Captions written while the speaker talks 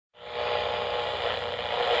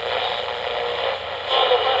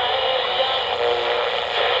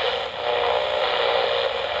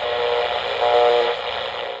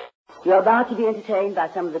You're about to be entertained by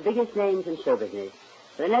some of the biggest names in show business.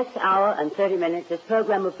 For the next hour and 30 minutes, this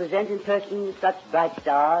program will present in person such bright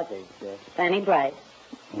stars as Franny Brice,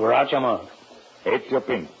 Groucho Marx, Ezio,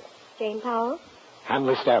 Pina, Jane Powell,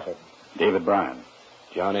 Hanley, Stafford, David Bryan,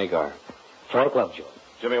 John Agar, Frank Lovejoy,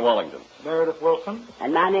 Jimmy Wallington, Meredith Wilson,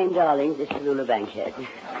 and my name, darlings, is Tallulah Bankhead.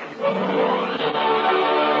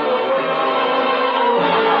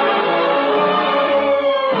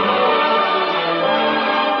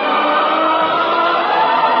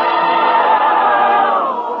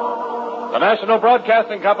 The National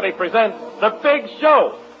Broadcasting Company presents The Big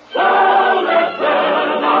Show. So listen,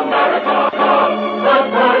 America, the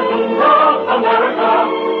curtain of America.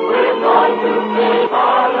 We're going to keep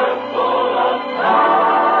our lips full of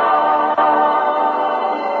stars.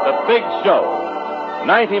 The Big Show.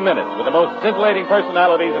 90 minutes with the most scintillating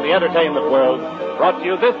personalities in the entertainment world, brought to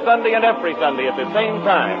you this Sunday and every Sunday at the same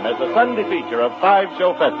time as the Sunday feature of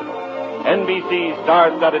 5-Show Festival, NBC's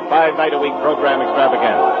star-studded 5-night-a-week program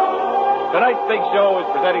extravaganza. Tonight's Big Show is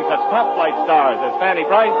presenting such top-flight stars as Franny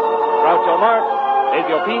Brice, Groucho Marx,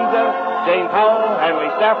 Ezio, Jane Powell, Hanley,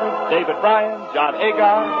 Stafford, David Bryan, John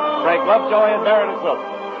Agar, Frank Lovejoy, and Meredith Wilson.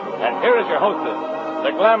 And here is your hostess,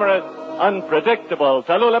 the glamorous, unpredictable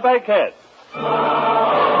Tallulah Bankhead.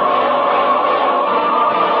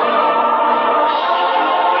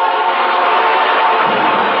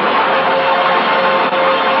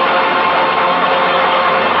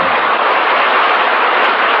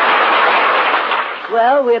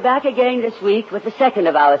 Well, we're back again this week with the second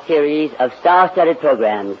of our series of star-studded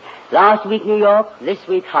programs. Last week, New York, this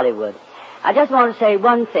week, Hollywood. I just want to say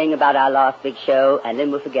one thing about our last big show, and then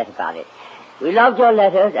we'll forget about it. We loved your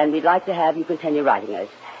letters, and we'd like to have you continue writing us.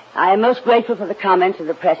 I am most grateful for the comments of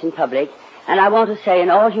the press and public, and I want to say in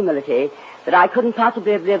all humility that I couldn't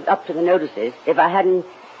possibly have lived up to the notices if it hadn't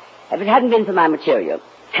been for my material.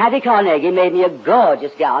 Hattie Carnegie made me a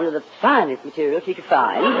gorgeous gown of the finest material she could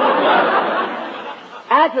find.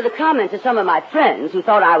 As for the comments of some of my friends who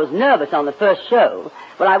thought I was nervous on the first show,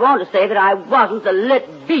 well, I want to say that I wasn't the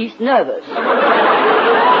lit beast nervous.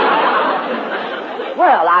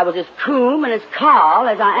 Well, I was as cool and as calm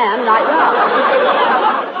as I am right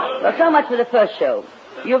now. Well, so much for the first show.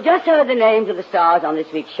 You've just heard the names of the stars on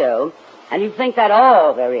this week's show, and you think that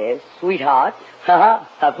all there is, sweetheart. Ha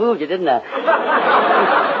I fooled you, didn't I?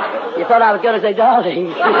 You thought I was going to say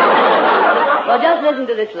darling. Well, just listen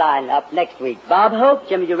to this lineup next week. Bob Hope,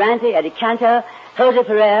 Jimmy Durante, Eddie Cantor, Jose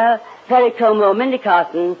Ferrer, Perry Como, Mindy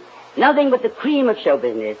Carson. Nothing but the cream of show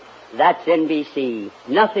business. That's NBC.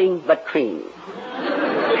 Nothing but cream.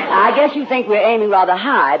 I guess you think we're aiming rather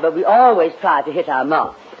high, but we always try to hit our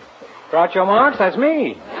mark. Groucho Marx, that's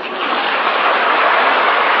me.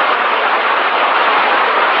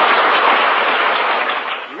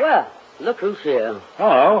 Well, look who's here.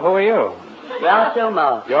 Hello, who are you? Groucho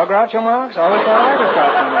Marx. You're Groucho Marx? I always thought I was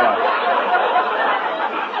Groucho Marx.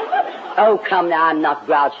 Oh, come now, I'm not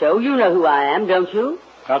Groucho. You know who I am, don't you?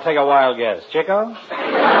 I'll take a wild guess. Chico?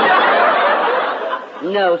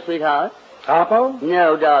 No, sweetheart. Topo?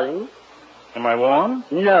 No, darling. Am I warm?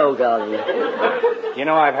 No, darling. You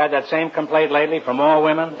know, I've had that same complaint lately from all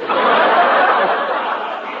women.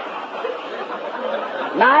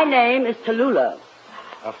 My name is Tallulah.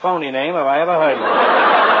 A phony name if I ever heard one.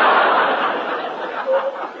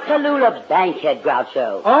 Tallulah Bankhead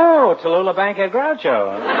Groucho. Oh, Tallulah Bankhead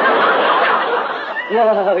Groucho.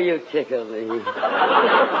 Oh, you tickle me.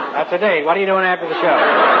 That's a date. What are you doing after the show?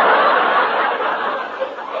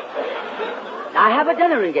 I have a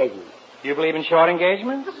dinner engagement. You believe in short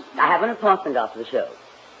engagements? I have an appointment after the show.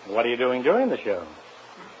 What are you doing during the show?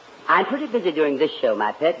 I'm pretty busy during this show,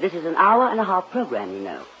 my pet. This is an hour-and-a-half program, you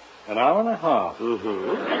know. An hour and a half?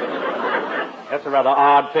 Mm-hmm. That's a rather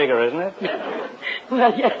odd figure, isn't it?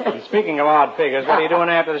 Well, yes. And speaking of odd figures, what are you doing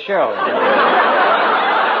after the show?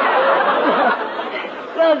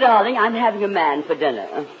 Well, darling, I'm having a man for dinner.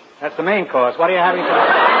 That's the main course. What are you having for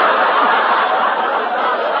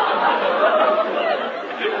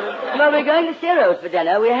Well, we're going to Ciro's for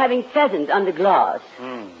dinner. We're having pheasant under glass.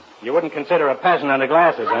 You wouldn't consider a peasant under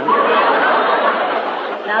glasses, huh?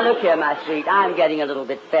 Now, look here, my sweet. I'm getting a little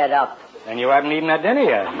bit fed up. And you haven't eaten that dinner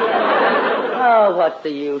yet. Oh, what's the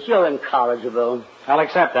use? You're incorrigible. I'll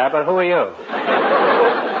accept that, but who are you?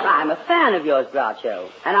 I'm a fan of yours, Groucho,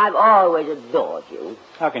 and I've always adored you.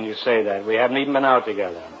 How can you say that? We haven't even been out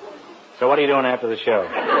together. So what are you doing after the show?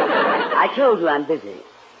 I told you I'm busy.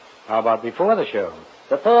 How about before the show?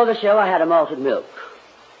 Before the show, I had a malted milk.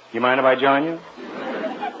 You mind if I join you?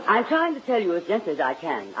 I'm trying to tell you as gently as I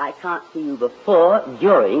can. I can't see you before,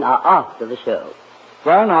 during, or after the show.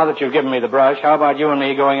 Well, now that you've given me the brush, how about you and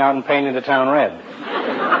me going out and painting the town red?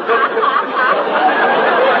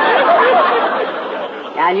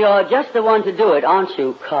 And you're just the one to do it, aren't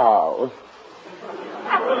you, Carl?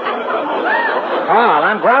 Carl,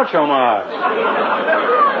 I'm Groucho Marx.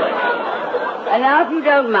 And now, if you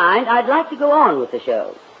don't mind, I'd like to go on with the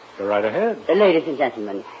show. Go right ahead. Ladies and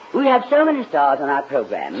gentlemen, we have so many stars on our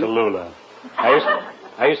program. Tallulah.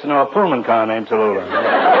 I used to know a Pullman car named Tallulah.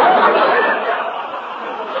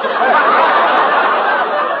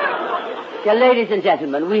 Yeah, ladies and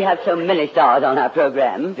gentlemen, we have so many stars on our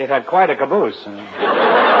program. It had quite a caboose.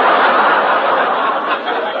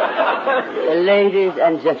 Ladies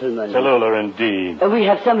and gentlemen. Tallulah, indeed. We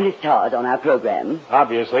have so many stars on our program.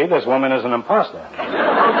 Obviously, this woman is an imposter.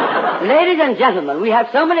 Ladies and gentlemen, we have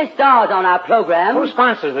so many stars on our program. Who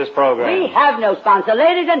sponsors this program? We have no sponsor,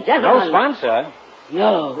 ladies and gentlemen. No sponsor?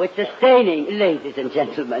 No, it's sustaining, ladies and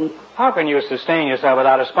gentlemen. How can you sustain yourself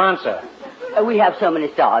without a sponsor? We have so many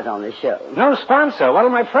stars on the show. No sponsor? What'll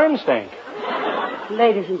my friends think?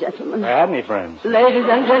 Ladies and gentlemen. I had any friends. Ladies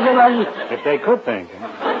and gentlemen. If they could think.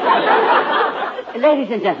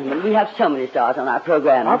 Ladies and gentlemen, we have so many stars on our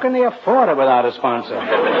program. How can they afford it without a sponsor?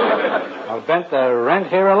 I'll bet the rent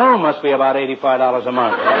here alone must be about $85 a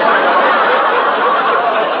month.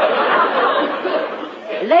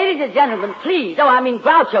 Ladies and gentlemen, please. Oh, I mean,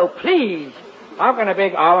 Groucho, please. How can a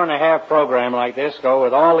big hour-and-a-half program like this go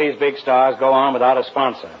with all these big stars go on without a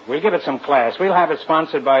sponsor? We'll give it some class. We'll have it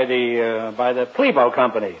sponsored by the Plebo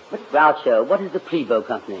Company. But, Groucho, what is the Plebo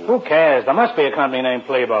Company? Who cares? There must be a company named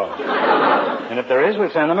Plebo. And if there is, we'll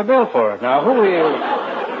send them a bill for it. Now, who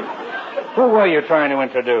were you trying to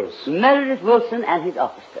introduce? Meredith Wilson and his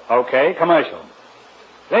orchestra. Okay, commercial.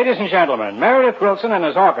 Ladies and gentlemen, Meredith Wilson and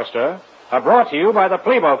his orchestra are brought to you by the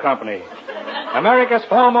Plebo Company, America's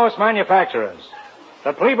foremost manufacturers.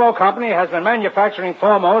 The Plebo Company has been manufacturing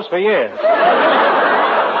foremost for years.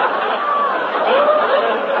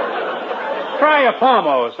 Try a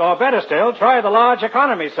foremost, or better still, try the large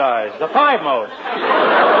economy size, the five most.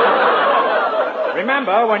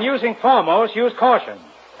 Remember, when using foremost, use caution.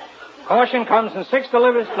 Caution comes in 6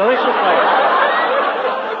 delicious flavors.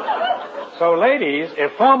 So, ladies,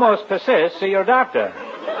 if foremost persists, see your doctor.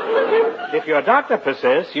 If your doctor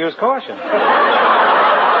persists, use caution.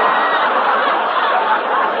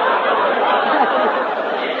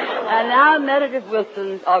 And now Meredith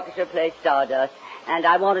Wilson's orchestra plays Stardust, and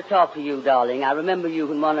I want to talk to you, darling. I remember you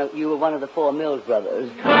when you were one of the 4 Mills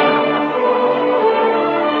brothers.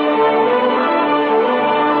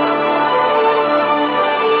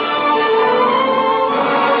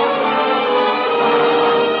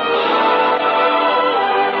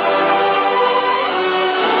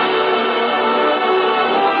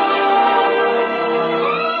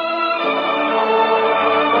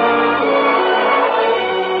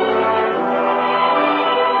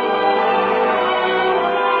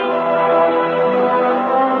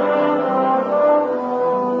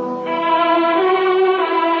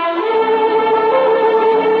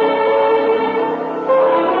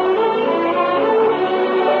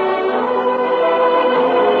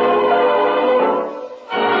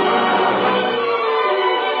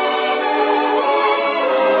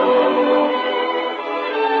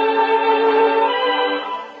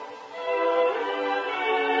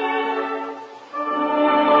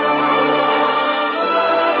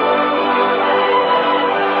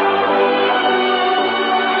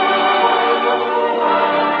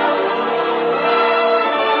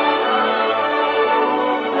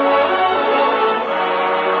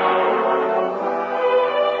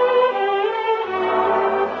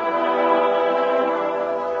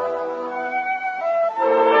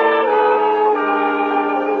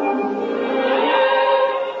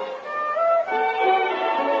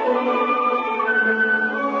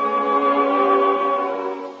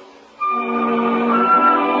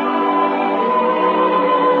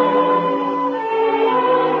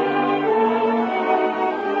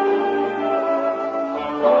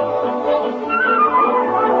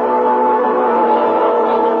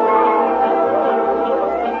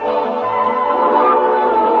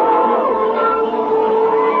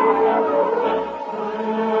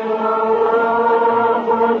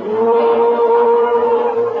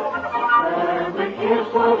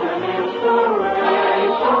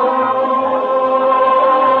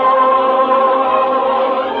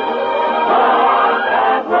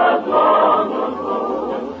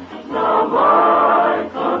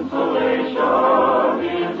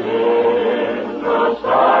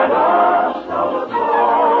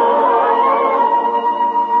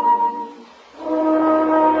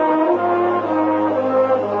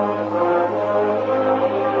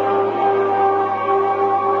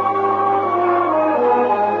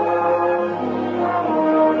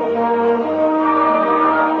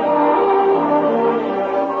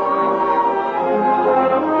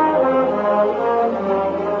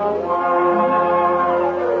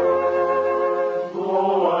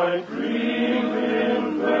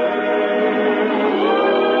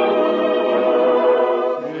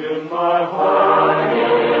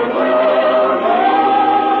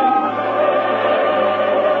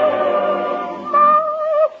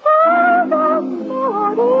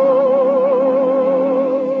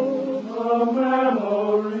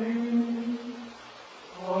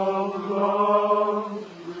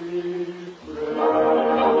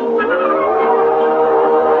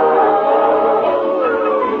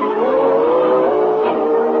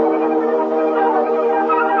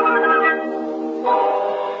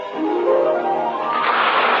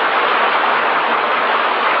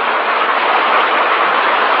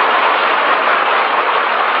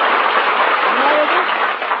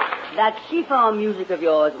 That chiffon music of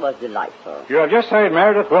yours was delightful. You have just heard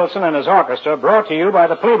Meredith Wilson and his orchestra, brought to you by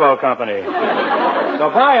the Plebo Company. So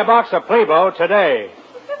buy a box of Plebo today.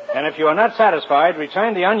 And if you are not satisfied,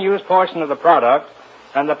 return the unused portion of the product,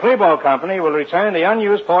 and the Plebo Company will return the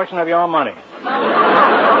unused portion of your money.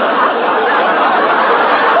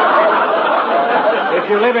 If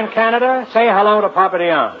you live in Canada, say hello to Papa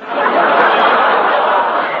Dion.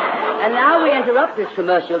 And now we interrupt this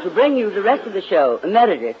commercial to bring you the rest of the show.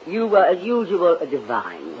 Meredith, you were, as usual,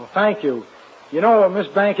 divine. Well, thank you. You know, Miss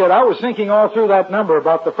Bankhead, I was thinking all through that number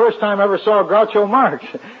about the first time I ever saw Groucho Marx.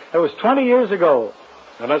 It was 20 years ago.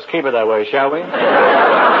 Well, let's keep it that way, shall we?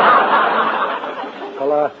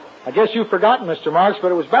 Well, I guess you've forgotten, Mr. Marx, but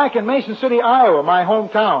it was back in Mason City, Iowa, my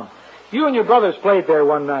hometown. You and your brothers played there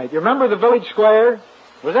one night. You remember the village square?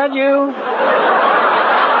 Was that you?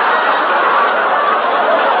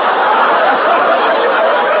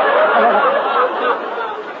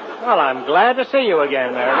 Well, I'm glad to see you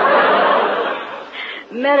again,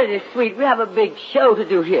 Meredith. Meredith, sweet, we have a big show to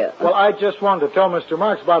do here. Well, I just wanted to tell Mr.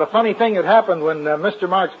 Marx about a funny thing that happened when Mr.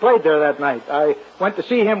 Marx played there that night. I went to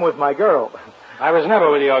see him with my girl. I was never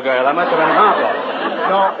with your girl. I must have been Harpo.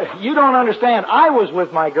 No, you don't understand. I was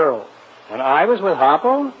with my girl. And I was with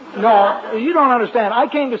Harpo? No, you don't understand. I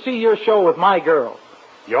came to see your show with my girl.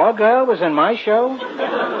 Your girl was in my show?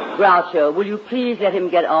 Groucho, will you please let him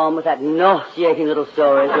get on with that nauseating little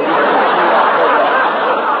story?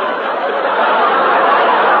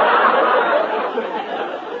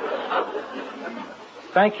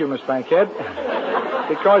 Thank you, Miss Bankhead.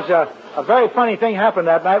 Because a very funny thing happened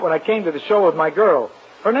that night when I came to the show with my girl.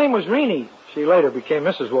 Her name was Renee. She later became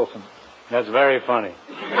Mrs. Wilson. That's very funny.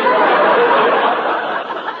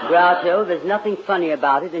 Groucho, there's nothing funny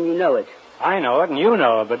about it, and you know it. I know it, and you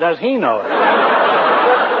know it, but does he know it?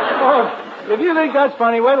 Oh, if you think that's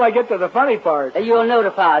funny, wait till I get to the funny part. You'll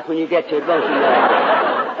notify us when you get to it, won't you?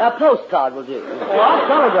 A postcard will do. Oh, I'll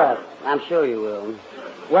telegraph. I'm sure you will.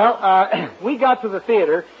 Well, we got to the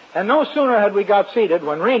theater, and no sooner had we got seated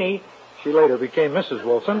when Renee, she later became Mrs.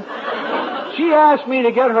 Wilson, she asked me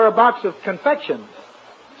to get her a box of confections.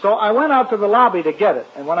 So I went out to the lobby to get it,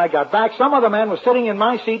 and when I got back, some other man was sitting in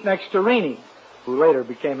my seat next to Renee, who later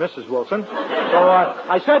became Mrs. Wilson. So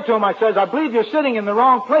I said to him, I believe you're sitting in the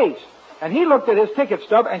wrong place. And he looked at his ticket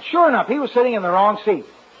stub, and sure enough, he was sitting in the wrong seat.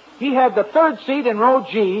 He had the third seat in row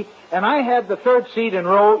G, and I had the third seat in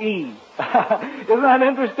row E. Isn't that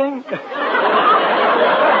interesting?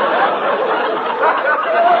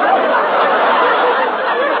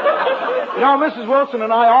 You know, Mrs. Wilson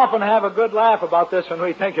and I often have a good laugh about this when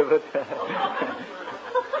we think of it.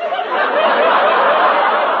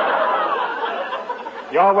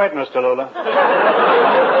 Your witness, Tallulah.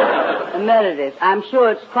 Meredith, I'm sure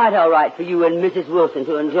it's quite all right for you and Mrs. Wilson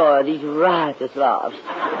to enjoy these riotous laughs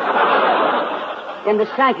in the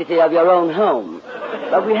sanctity of your own home.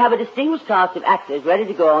 But we have a distinguished cast of actors ready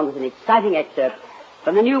to go on with an exciting excerpt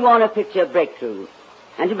from the new Warner picture, Breakthrough.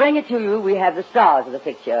 And to bring it to you, we have the stars of the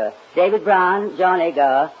picture, David Brown, John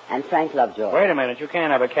Agar, and Frank Lovejoy. Wait a minute, you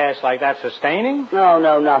can't have a cast like that sustaining?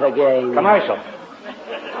 No, not again. Commercial.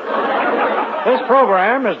 This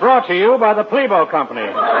program is brought to you by the Plebo Company,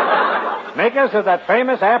 makers of that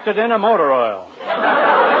famous after-dinner motor oil.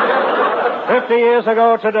 50 years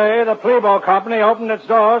ago today, the Plebo Company opened its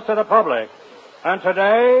doors to the public. And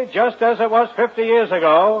today, just as it was 50 years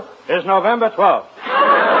ago, is November 12th.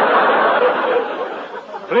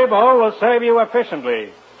 Plebo will serve you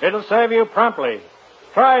efficiently. It'll serve you promptly.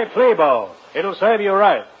 Try Plebo. It'll serve you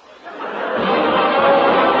right.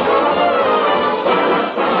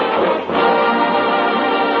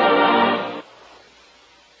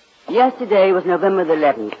 Yesterday was November the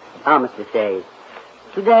 11th, Armistice Day.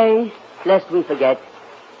 Today, lest we forget,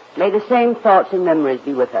 may the same thoughts and memories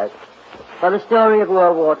be with us. For the story of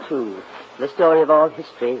World War II, the story of all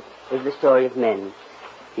history, is the story of men.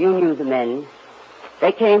 You knew the men.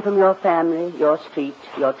 They came from your family, your street,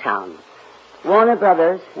 your town. Warner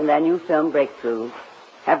Brothers, in their new film Breakthrough,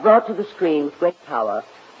 have brought to the screen with great power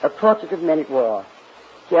a portrait of men at war.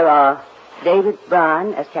 Here are David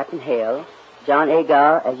Brown as Captain Hale, John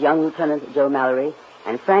Agar as young Lieutenant Joe Mallory,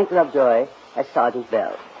 and Frank Lovejoy as Sergeant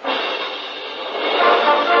Bell.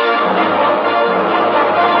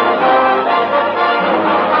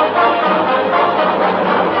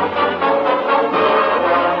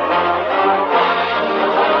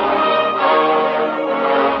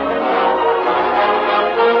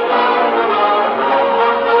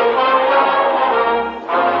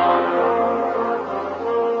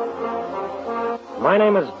 My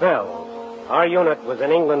name is Bell. Our unit was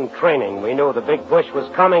in England training. We knew the big push was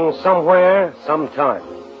coming somewhere, sometime.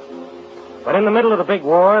 But in the middle of the big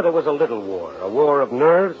war, there was a little war. A war of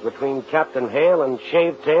nerves between Captain Hale and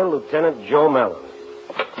Shaved-Tail Lieutenant Joe Mallory.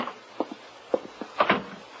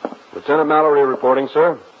 Lieutenant Mallory reporting,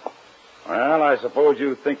 sir. Well, I suppose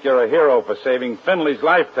you think you're a hero for saving Finley's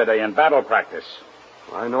life today in battle practice.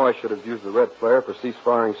 I know I should have used the red flare for cease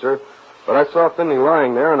firing, sir. But I saw Finley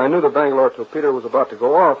lying there, and I knew the Bangalore torpedo was about to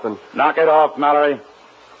go off, and... Knock it off, Mallory.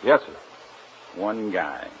 Yes, sir. One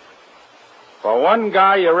guy. For one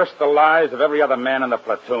guy, you risked the lives of every other man in the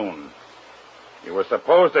platoon. You were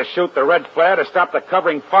supposed to shoot the red flare to stop the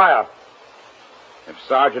covering fire. If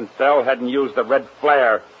Sergeant Bell hadn't used the red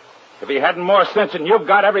flare, if he hadn't more sense than you've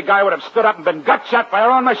got, every guy would have stood up and been gut shot by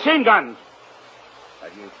our own machine guns.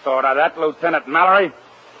 Have you thought of that, Lieutenant Mallory?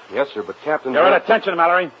 Yes, sir, but Captain... You're at attention,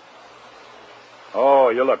 Mallory. Oh,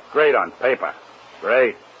 you look great on paper.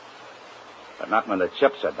 Great. But not when the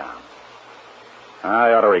chips are down.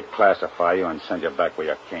 I ought to reclassify you and send you back where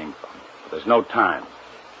you came from. But there's no time.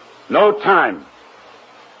 No time.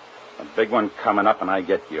 A big one coming up, and I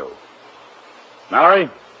get you. Mallory?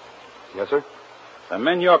 Yes, sir? The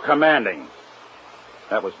men you're commanding.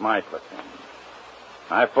 That was my platoon.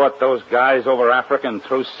 I fought those guys over Africa and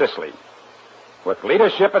through Sicily. With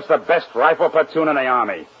leadership, it's the best rifle platoon in the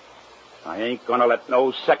Army. I ain't gonna let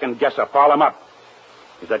no second guesser follow him up.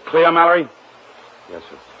 Is that clear, Mallory? Yes,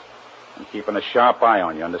 sir. I'm keeping a sharp eye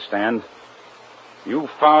on you, understand? You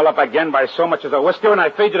foul up again by so much as a whisker, and I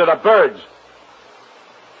feed you to the birds.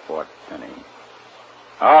 Fort Penny.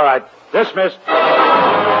 All right, dismissed.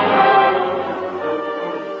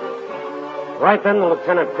 Right then, the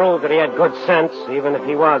lieutenant proved that he had good sense, even if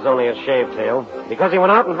he was only a shaved-tail, because he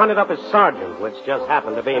went out and hunted up his sergeant, which just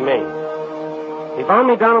happened to be me. He found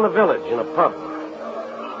me down in the village in a pub.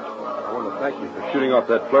 I want to thank you for shooting off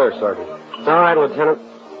that flare, Sergeant. It's all right, Lieutenant.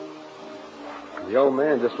 The old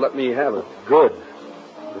man just let me have it. Good.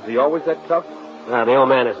 Is he always that tough? The old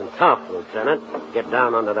man isn't tough, Lieutenant. Get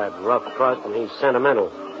down under that rough crust and he's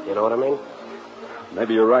sentimental. You know what I mean?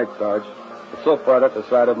 Maybe you're right, Sarge. But so far, that's a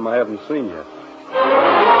side of him I haven't seen yet.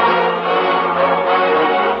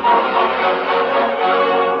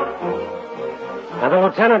 And the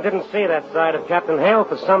lieutenant didn't see that side of Captain Hale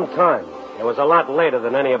for some time. It was a lot later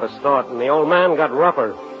than any of us thought, and the old man got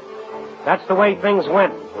rougher. That's the way things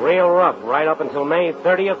went, real rough, right up until May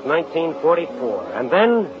 30th, 1944. And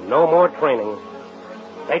then, no more training.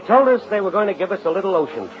 They told us they were going to give us a little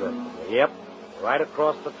ocean trip. Yep, right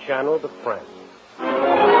across the channel to France.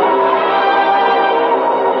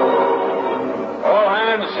 All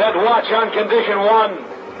hands said watch on condition 1.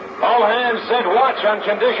 All hands said watch on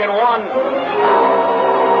condition 1.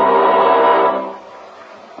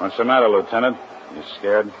 What's the matter, Lieutenant? You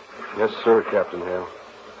scared? Yes, sir, Captain Hale.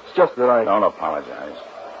 It's just that I... Don't apologize.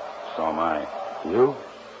 So am I. You?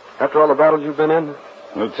 After all the battles you've been in?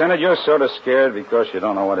 Lieutenant, you're sort of scared because you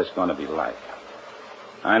don't know what it's going to be like.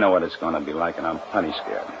 I know what it's going to be like, and I'm plenty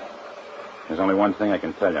scared. There's only one thing I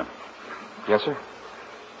can tell you. Yes, sir?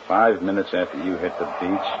 5 minutes after you hit the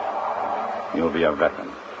beach, you'll be a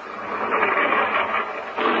veteran.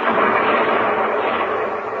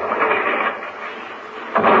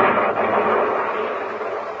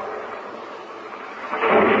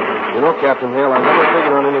 You know, Captain Hale, I never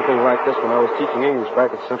figured on anything like this when I was teaching English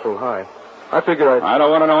back at Central High. I figured I don't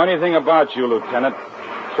want to know anything about you, Lieutenant.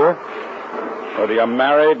 Sir? Whether you're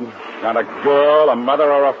married, got a girl, a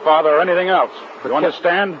mother, or a father, or anything else. You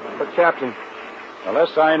understand? But, Captain... The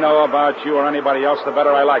less I know about you or anybody else, the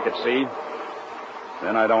better I like it, see?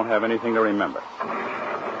 Then I don't have anything to remember.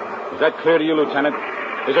 Is that clear to you, Lieutenant?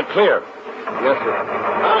 Is it clear? Yes, sir.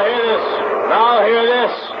 Now hear this. Now hear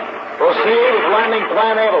this. Proceed with landing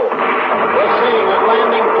plan able. Proceed with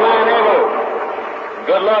landing plan able.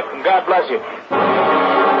 Good luck and God bless you.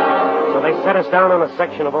 So they set us down on a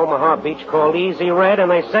section of Omaha Beach called Easy Red,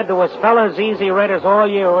 and they said to us, fellas, Easy Red is all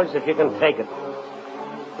yours if you can take it.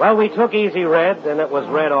 Well, we took Easy Red, and it was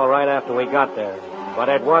red all right after we got there. But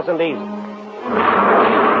it wasn't easy.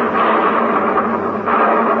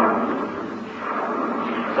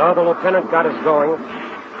 So the lieutenant got us going,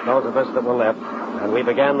 those of us that were left, and we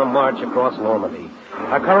began the march across Normandy.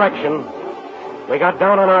 A correction. We got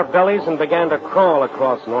down on our bellies and began to crawl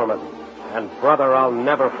across Normandy. And, brother, I'll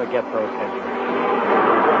never forget those entries.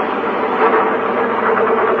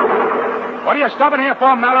 What are you stopping here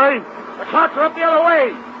for, Mallory? The clocks are up the other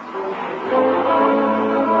way.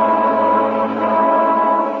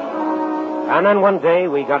 And then one day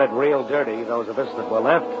we got it real dirty, those of us that were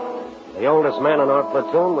left. The oldest man in our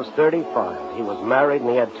platoon was 35. He was married and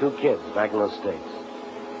he had 2 kids back in the States.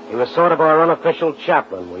 He was sort of our unofficial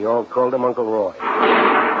chaplain. We all called him Uncle Roy.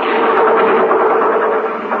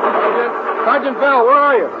 Sergeant Bell, where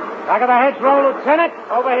are you? Back of the hedgerow, Lieutenant.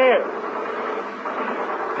 Over here.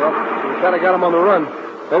 Well, we kind of got him on the run.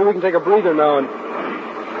 Maybe we can take a breather now and...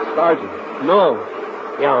 Sergeant. No.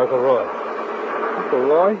 Yeah, Uncle Roy. Uncle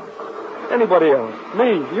Roy? Anybody else?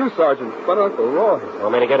 Me, you, Sergeant, but Uncle Roy.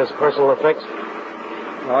 Want me to get his personal effects?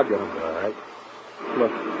 I'll get him. All right.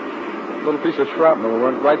 Look, a little piece of shrapnel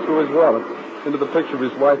went right through his wallet, into the picture of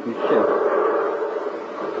his wife and kid.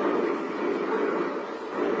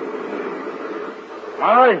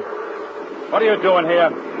 Mallory, what are you doing here?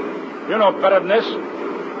 You know better than this.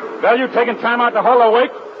 Well, you taking time out to hold a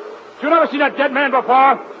wake? You never seen that dead man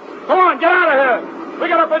before? Come on, get out of here. We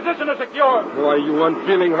got a position to secure. Boy, you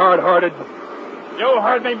unfeeling, hard-hearted. You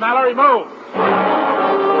heard me, Mallory. Move.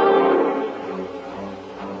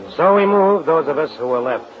 So we moved, those of us who were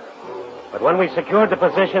left. But when we secured the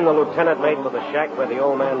position, the lieutenant made for the shack where the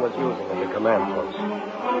old man was using as a command post.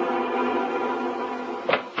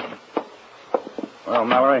 Well,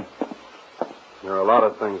 Mallory, there are a lot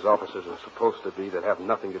of things officers are supposed to be that have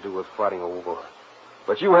nothing to do with fighting a war.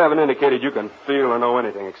 But you haven't indicated you can feel or know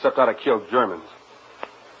anything except how to kill Germans.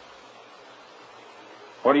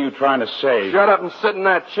 what are you trying to say? Shut up and sit in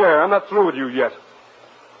that chair. I'm not through with you yet.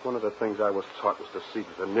 One of the things I was taught was to see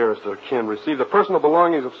that the nearest of kin receive the personal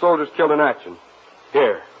belongings of soldiers killed in action.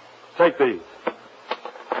 Here, take these.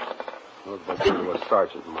 Those belong to a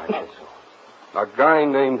sergeant in my case. A guy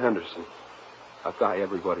named Henderson. A guy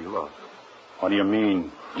everybody loves. What do you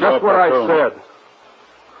mean? Just what I said.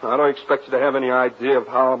 I don't expect you to have any idea of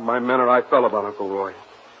how my men or I felt about Uncle Roy.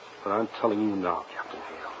 But I'm telling you now, Captain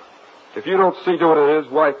Hale. If you don't see to it that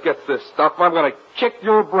his wife gets this stuff, I'm going to kick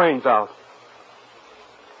your brains out.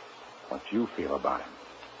 What you feel about him?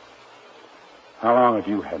 How long have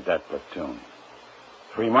you had that platoon?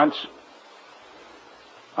 3 months?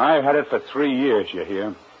 I've had it for 3 years, you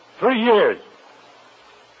hear? 3 years!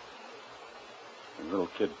 The little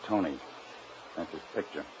kid, Tony. That's his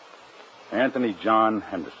picture. Anthony John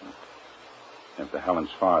Henderson. After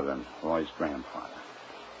Helen's father and Roy's grandfather.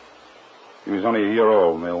 He was only a year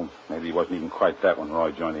old, Mill. Maybe he wasn't even quite that when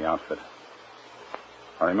Roy joined the outfit.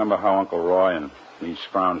 I remember how Uncle Roy and me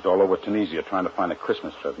scrounged all over Tunisia trying to find a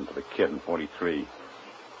Christmas present for the kid in 43.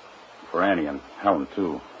 For Annie and Helen,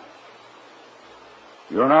 too.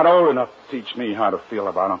 You're not old enough to teach me how to feel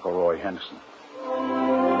about Uncle Roy Henderson.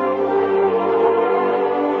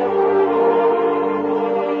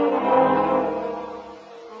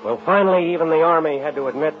 Well, finally, even the Army had to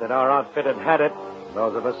admit that our outfit had it,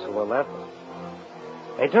 those of us who were left.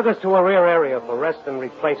 They took us to a rear area for rest and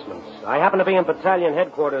replacements. I happened to be in battalion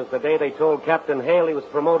headquarters the day they told Captain Hale he was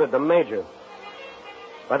promoted to major.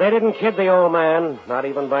 But they didn't kid the old man, not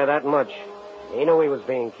even by that much. He knew he was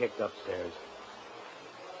being kicked upstairs.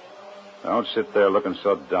 Don't sit there looking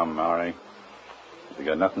so dumb, Mallory. If you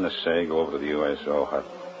got nothing to say, go over to the USO hut.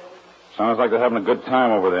 Sounds like they're having a good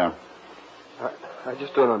time over there. I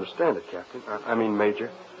just don't understand it, Captain. I mean,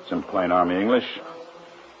 Major. It's in plain Army English.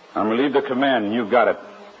 I'm relieved of command, and you've got it.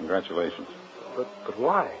 Congratulations. But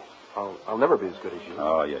why? I'll never be as good as you.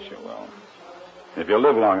 Oh, yes, you will. If you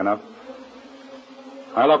live long enough.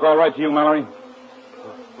 I look all right to you, Mallory?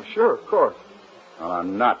 Well, sure, of course. Well,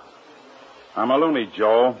 I'm not. I'm a loony,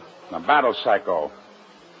 Joe. I'm a battle psycho.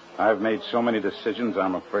 I've made so many decisions,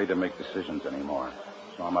 I'm afraid to make decisions anymore.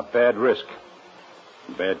 So I'm a bad risk.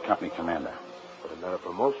 A bad company commander. But another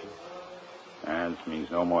promotion. And it means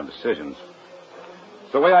no more decisions.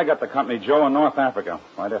 It's the way I got the company, Joe, in North Africa,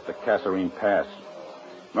 right after Kasserine Pass.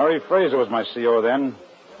 Murray Fraser was my CO then.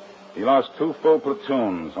 He lost 2 full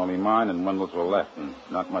platoons. Only mine and Wendell's were left, and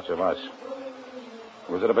not much of us.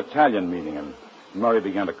 It was at a battalion meeting, and Murray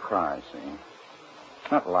began to cry, see?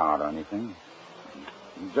 Not loud or anything.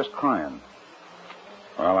 Just crying.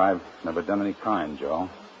 Well, I've never done any crying, Joe.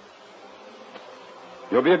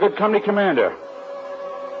 You'll be a good company commander.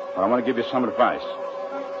 But I want to give you some advice.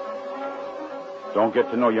 Don't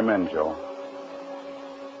get to know your men, Joe.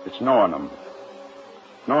 It's knowing them.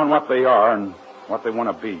 Knowing what they are and what they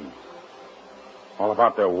want to be. All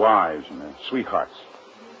about their wives and their sweethearts.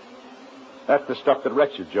 That's the stuff that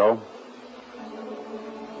wrecks you, Joe.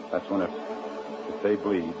 That's when if they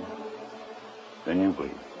bleed, then you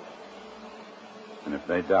bleed. And if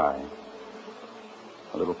they die,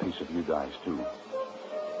 a little piece of you dies, too.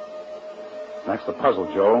 That's the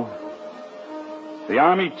puzzle, Joe. The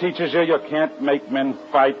Army teaches you can't make men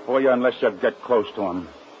fight for you unless you get close to them.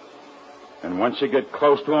 And once you get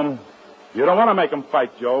close to them, you don't want to make them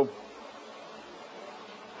fight, Joe.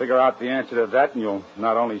 Figure out the answer to that, and you'll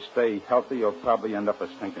not only stay healthy, you'll probably end up a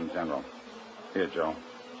stinking general. Here, Joe.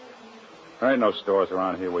 There ain't no stores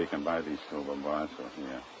around here where you can buy these silver bars, so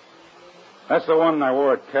here. That's the one I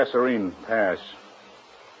wore at Kasserine Pass.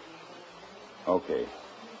 Okay.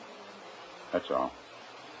 That's all.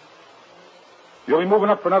 You'll be moving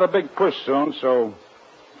up for another big push soon, so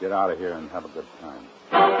get out of here and have a good time.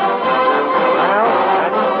 Well,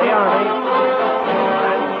 that's the Army.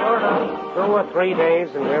 And sure enough, 2 or 3 days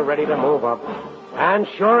and we're ready to move up. And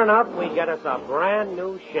sure enough, we get us a brand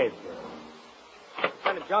new shape.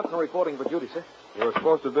 Lieutenant Johnson reporting for duty, sir. You were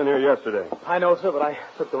supposed to have been here yesterday. I know, sir, but I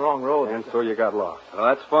took the wrong road. And so you got lost. Well,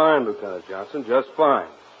 that's fine, Lieutenant Johnson, just fine.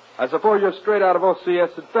 I suppose you're straight out of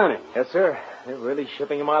OCS at Benning. Yes, sir. They're really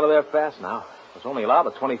shipping him out of there fast now. I was only allowed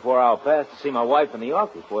a 24-hour pass to see my wife in New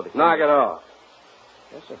York before the... Knock it off.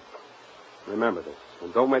 Yes, sir. Remember this,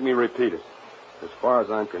 and don't make me repeat it. As far as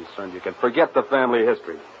I'm concerned, you can forget the family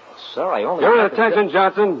history. Sir, I only... You're in attention,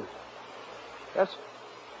 Johnson. Yes, sir.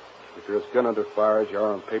 If you're as good under fire as you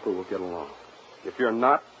are on paper, we'll get along. If you're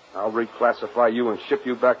not, I'll reclassify you and ship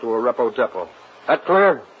you back to a repo depot. That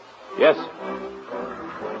clear? Yes, sir.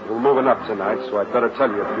 We're moving up tonight, so I'd better tell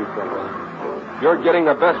you a few things. You're getting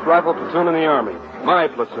the best rifle platoon in the Army. My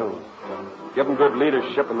platoon. Give them good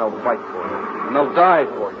leadership and they'll fight for you. And they'll die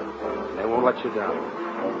for you. And they won't let you down.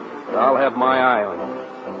 But I'll have my eye on you.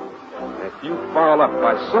 And if you foul up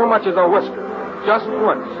by so much as a whisker, just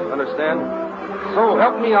once, understand? So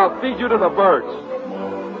help me, I'll feed you to the birds.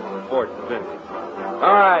 Fort Vince.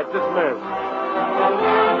 All right, dismiss.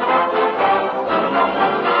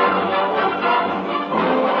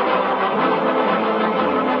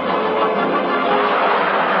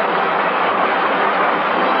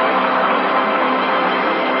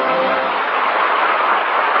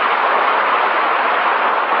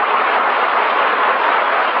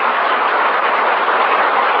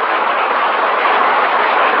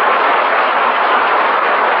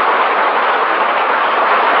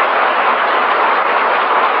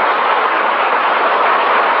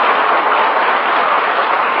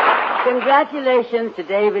 Congratulations to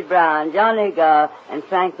David Brown, John Agar, and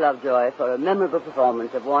Frank Lovejoy for a memorable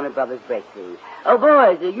performance of Warner Brothers' Breakthrough. Oh,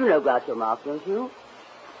 boys, you know Groucho Marx, don't you?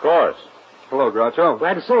 Of course. Hello, Groucho.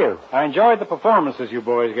 Glad to see you. I enjoyed the performances you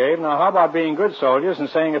boys gave. Now, how about being good soldiers and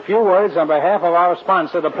saying a few words on behalf of our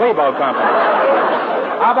sponsor, the Playboy Company?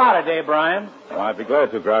 How about it, Dave Bryan? Well, I'd be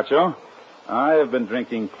glad to, Groucho. I have been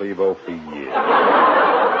drinking Plebo for years.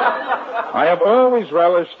 I have always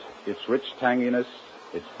relished its rich tanginess,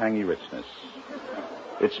 its tangy richness,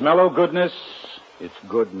 its mellow goodness, its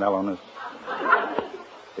good mellowness,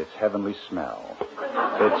 its heavenly smell.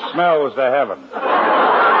 It smells to heaven.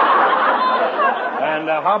 And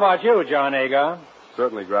how about you, John Agar?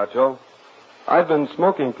 Certainly, Groucho. I've been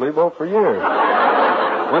smoking Plebo for years.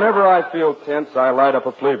 Whenever I feel tense, I light up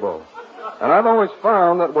a Plebo. And I've always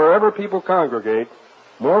found that wherever people congregate,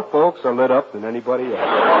 more folks are lit up than anybody else.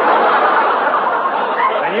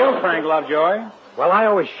 And you, Frank Lovejoy? Well, I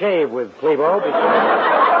always shave with Plebo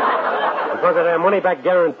because of their money-back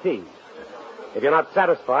guarantee. If you're not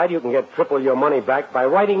satisfied, you can get triple your money back by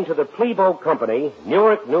writing to the Plebo Company,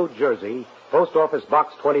 Newark, New Jersey, Post Office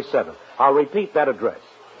Box 27. I'll repeat that address.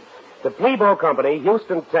 The Plebo Company,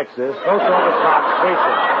 Houston, Texas, Post Office Box 37.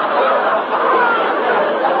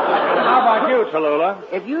 And how about you, Tallulah?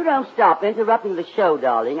 If you don't stop interrupting the show,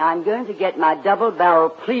 darling, I'm going to get my double-barrel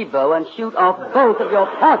Plebo and shoot off both of your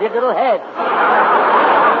pointed little heads.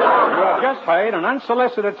 You have just heard an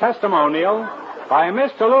unsolicited testimonial by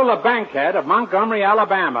Miss Tallulah Bankhead of Montgomery,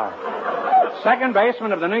 Alabama, second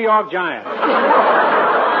baseman of the New York Giants.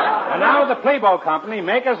 And now the Plebo Company,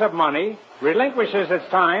 makers of money, relinquishes its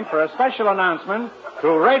time for a special announcement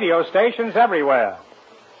through radio stations everywhere.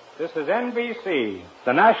 This is NBC,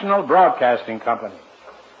 the National Broadcasting Company.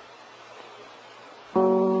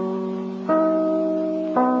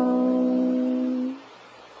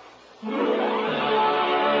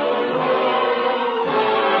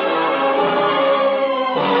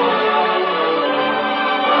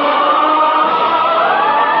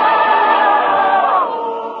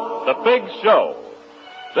 The Big Show.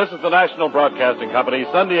 This is the National Broadcasting Company's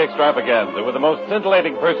Sunday extravaganza with the most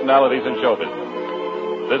scintillating personalities in show business.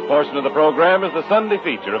 This portion of the program is the Sunday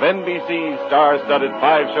feature of NBC's star-studded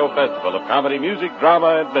 5-show festival of comedy, music,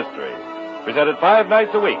 drama, and mystery. Presented 5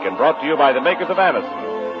 nights a week and brought to you by the makers of Anacin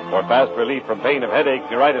for fast relief from pain of headache,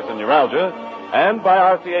 neuritis, and neuralgia, and by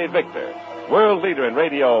RCA Victor, world leader in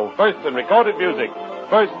radio, first in recorded music,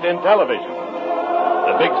 first in television.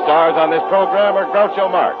 The big stars on this program are Groucho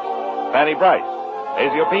Marx, Franny Brice,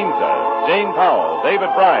 Ezio Pina, Jane Powell, David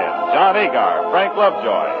Bryan, John Agar, Frank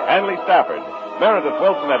Lovejoy, Hanley Stafford, Meredith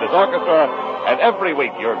Wilson and his orchestra, and every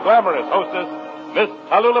week your glamorous hostess, Miss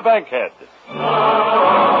Tallulah Bankhead.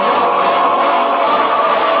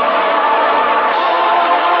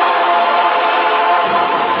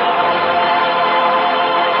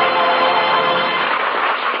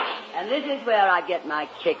 my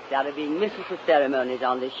kicks out of being mistress of ceremonies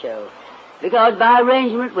on this show. Because by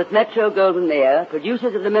arrangement with Metro Goldwyn Mayer,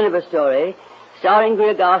 producers of The Miniver Story, starring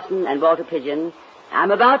Greer Garson and Walter Pidgeon, I'm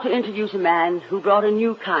about to introduce a man who brought a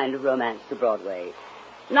new kind of romance to Broadway.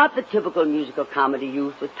 Not the typical musical comedy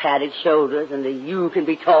youth with padded shoulders and the you can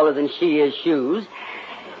be taller than she is shoes.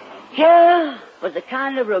 Here was the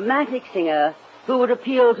kind of romantic singer who would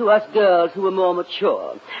appeal to us girls who were more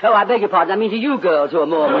mature. Oh, I beg your pardon, I mean to you girls who are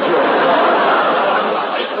more mature.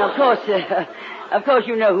 Of course,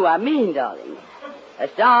 you know who I mean, darling. A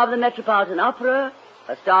star of the Metropolitan Opera,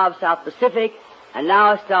 a star of South Pacific, and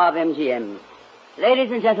now a star of MGM.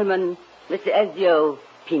 Ladies and gentlemen, Mr. Ezio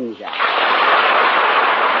Pina.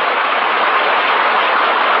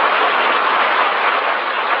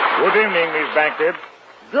 Good evening, Miss Bankett.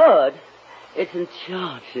 Good? It's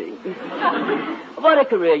enchanting. What a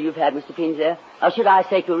career you've had, Mr. Pina. Or should I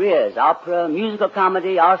say careers? Opera, musical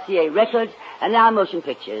comedy, RCA records, and now motion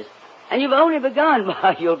pictures. And you've only begun.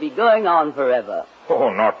 Why, you'll be going on forever. Oh,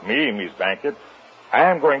 not me, Miss Bankett. I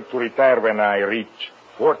am going to retire when I reach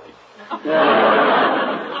 40. I'm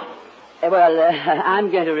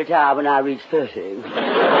going to retire when I reach 30.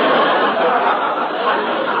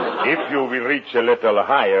 If you will reach a little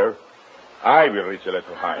higher, I will reach a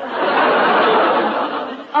little higher.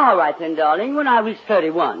 All right, then, darling, when I reach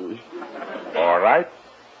 31. All right,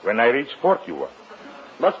 when I reach 41.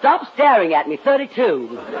 Well, stop staring at me.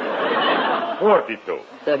 32. 42.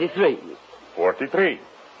 33. 43.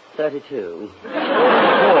 32.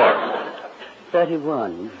 44.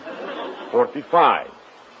 31. 45.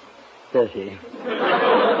 30.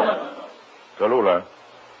 Tallulah,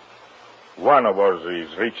 one of us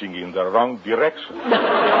is reaching in the wrong direction.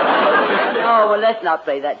 Oh, well, let's not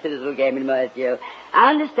play that silly little game anymore, Ezio.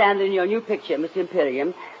 I understand that in your new picture, Mr.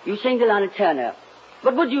 Imperium, you sing to Lana Turner.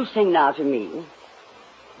 But would you sing now to me?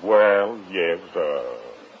 Well, yes,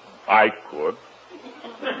 I could.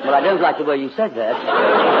 Well, I don't like the way you said that.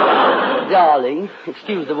 Darling.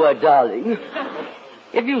 Excuse the word darling.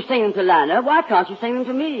 If you sing them to Lana, why can't you sing them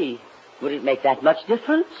to me? Would it make that much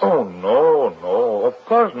difference? Oh, no, of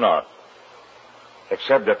course not.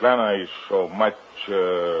 Except that Lana is so much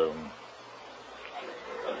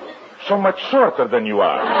shorter than you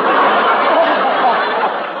are.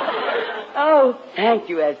 Oh, thank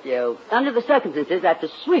you, Ezio. Under the circumstances, that's the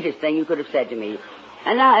sweetest thing you could have said to me.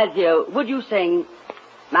 And now, Ezio, would you sing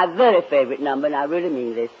my very favorite number, and I really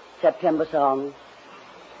mean this, September Song?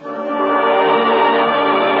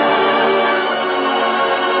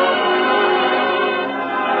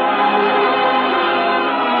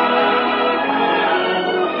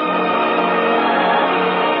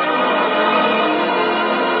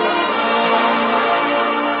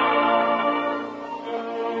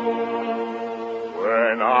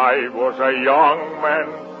 I was a young man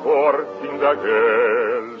courting the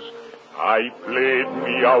girls. I played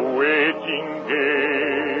me a waiting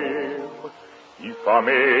game. If a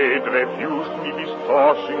maid refused me these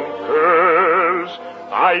tossing curls,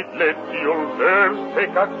 I'd let the old nurse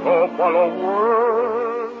take a couple of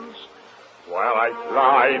whirls. While I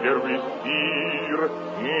plied her with beer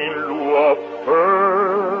in lieu of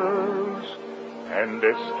pearls. And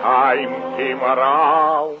as time came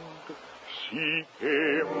around, she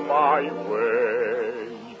came my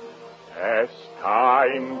way. As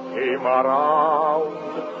time came around,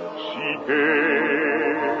 she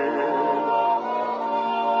came.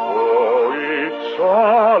 Oh, it's a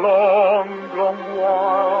long, long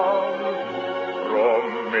while from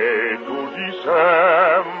May to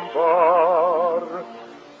December,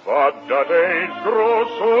 but the days grow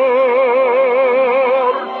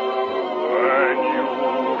short when you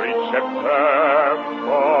reach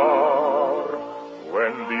September.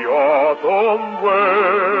 When the autumn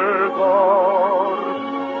weather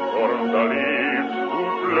turns the leaves to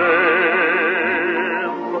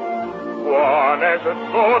flame, one has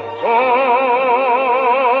no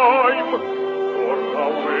time for the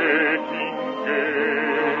waiting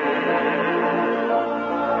game.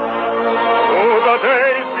 So the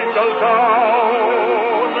days dwindle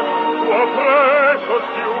down to a precious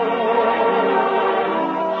June,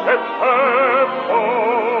 September.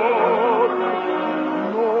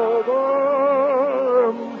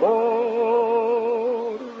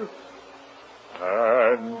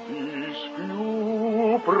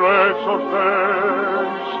 Precious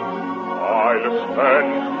days I'll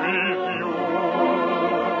spend with you.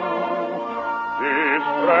 This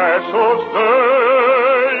precious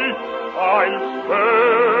day I'll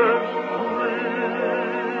spend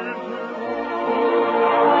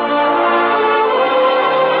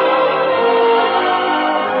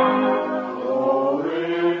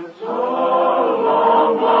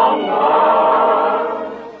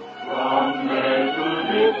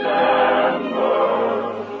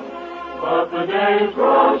but the days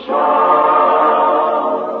grow short.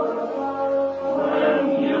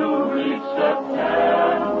 When you reach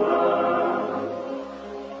September,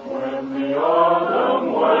 when the autumn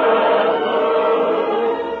weather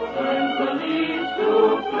turns the leaves to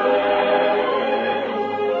flame,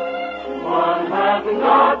 one has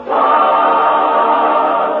not time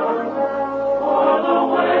for the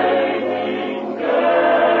waiting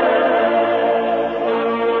game.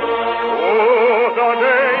 Oh, the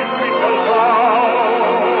days we shall count,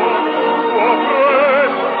 oh,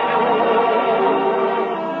 bless you,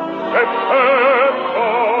 September.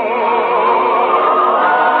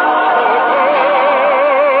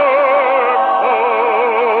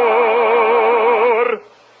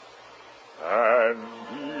 And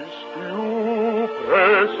these few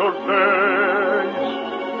precious days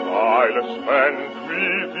I'll spend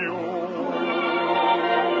with you.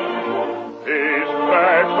 These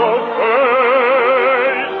precious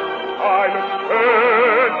days I'll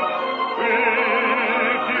spend with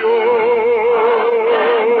you.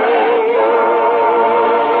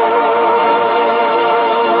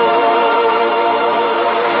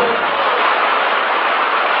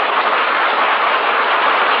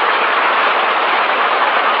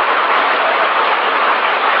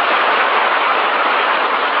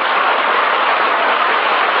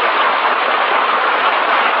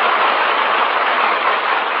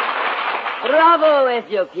 Bravo,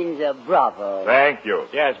 Ezio Pinza, bravo. Thank you.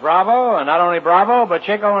 Yes, bravo, and not only bravo, but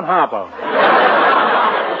Chico and Harpo.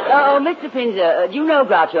 Oh, Mr. Pinza, do you know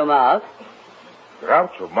Groucho Marx?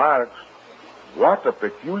 Groucho Marx? What a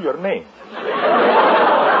peculiar name.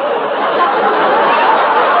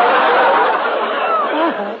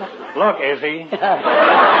 Look, Izzy.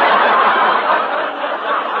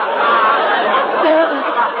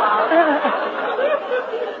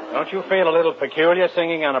 Don't you feel a little peculiar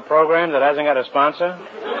singing on a program that hasn't got a sponsor?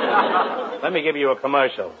 Let me give you a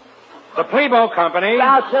commercial. The Plebo Company...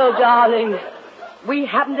 Groucho, darling, we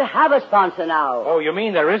happen to have a sponsor now. Oh, you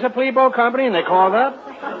mean there is a Plebo Company and they called up?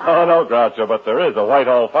 Oh, no, Groucho, but there is a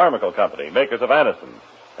Whitehall Pharmaceutical Company, makers of Anacin.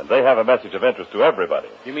 And they have a message of interest to everybody.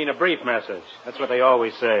 You mean a brief message. That's what they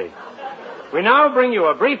always say. We now bring you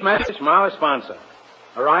a brief message from our sponsor.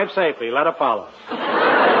 Arrive safely. Let her follow.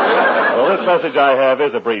 Well, this message I have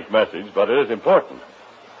is a brief message, but it is important.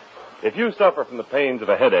 If you suffer from the pains of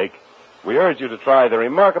a headache, we urge you to try the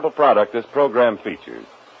remarkable product this program features,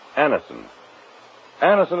 Anacin.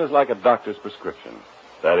 Anacin is like a doctor's prescription.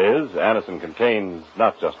 That is, Anacin contains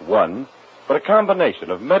not just one, but a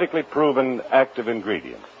combination of medically proven active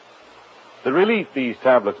ingredients. The relief these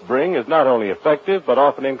tablets bring is not only effective, but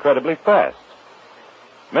often incredibly fast.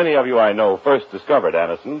 Many of you I know first discovered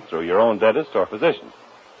Anacin through your own dentist or physician.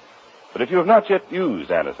 But if you have not yet used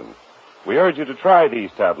Anacin, we urge you to try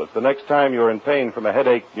these tablets the next time you're in pain from a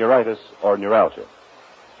headache, neuritis, or neuralgia.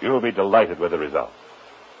 You will be delighted with the results.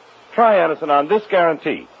 Try Anacin on this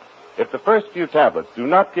guarantee. If the first few tablets do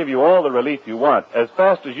not give you all the relief you want as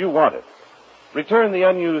fast as you want it, return the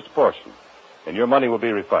unused portion, and your money will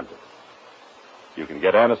be refunded. You can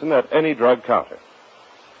get Anacin at any drug counter.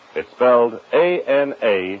 It's spelled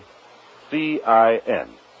Anacin.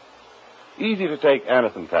 Easy-to-take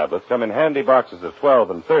Anacin tablets come in handy boxes of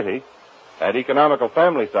 12 and 30 and economical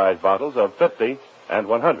family-size bottles of 50 and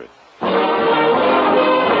 100.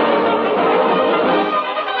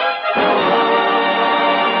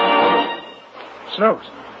 Snooks.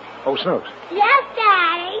 Oh, Snooks. Yes,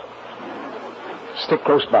 Daddy. Stick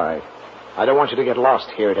close by. I don't want you to get lost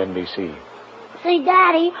here at NBC. Say,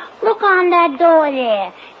 Daddy, look on that door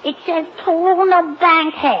there. It says Tallulah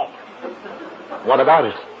Bankhead. What about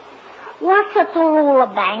it? What's a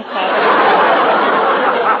Tallulah Bankhead?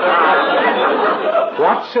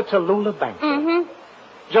 What's a Tallulah Bankhead? Mm-hmm.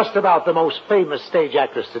 Just about the most famous stage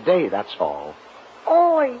actress today, that's all.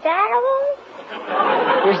 Oh, is that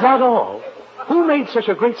all? Is that all? Who made such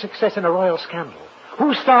a great success in A Royal Scandal?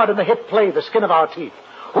 Who starred in the hit play The Skin of Our Teeth?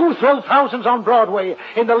 Who thrilled thousands on Broadway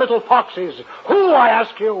in The Little Foxes? Who, I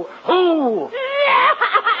ask you? Who?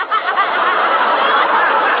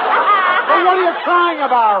 Well, what are you crying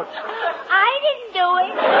about? I didn't do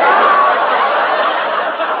it.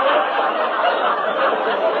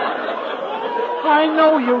 I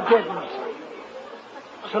know you didn't.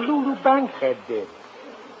 Tallulah Bankhead did.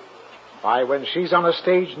 Why, when she's on a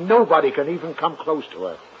stage, nobody can even come close to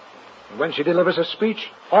her. And when she delivers a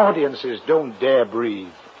speech, audiences don't dare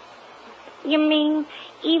breathe. You mean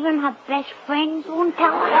even her best friends won't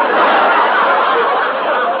tell her?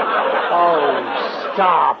 Oh,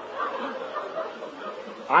 stop.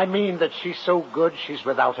 I mean that she's so good she's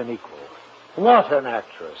without an equal. What an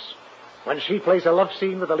actress. When she plays a love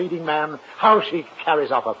scene with a leading man, how she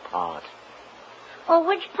carries off a part. Or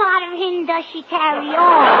which part of him does she carry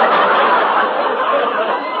on?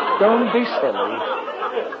 Don't be silly.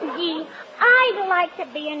 Gee, I'd like to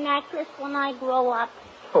be an actress when I grow up.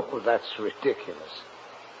 Oh, that's ridiculous.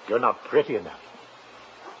 You're not pretty enough.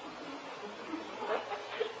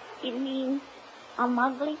 You mean I'm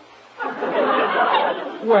ugly?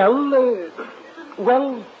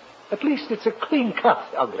 Well, at least it's a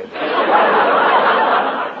clean-cut ugliness.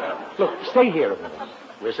 Look, stay here a minute.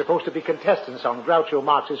 We're supposed to be contestants on Groucho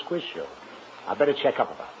Marx's quiz show. I better check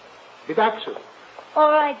up about it. Be back soon.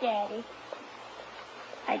 All right, Daddy.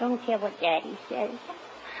 I don't care what Daddy says.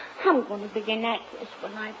 I'm going to be an actress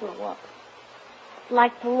when I grow up.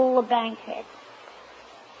 Like Tallulah Bankhead.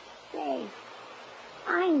 Say,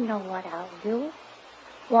 I know what I'll do.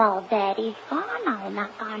 While Daddy's gone, I'll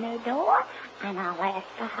knock on her door, and I'll ask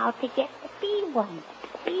her how to get to be one.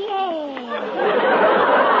 Yeah.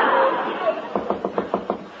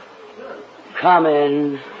 Come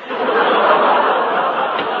in.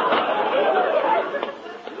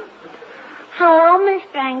 Hello, Miss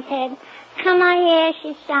Bankhead. Can I ask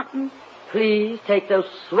you something? Please take those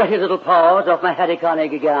sweaty little paws off my Hattie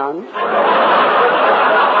Carnegie gown.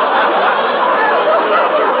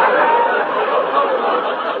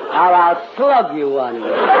 Or I'll slug you one.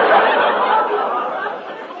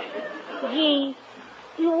 Gee,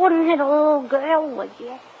 you wouldn't hit a little girl, would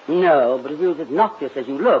you? No, but if you're as obnoxious as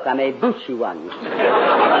you look, I may boot you one.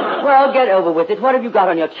 Well, get over with it. What have you got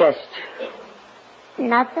on your chest?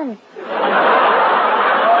 Nothing.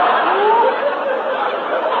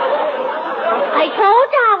 I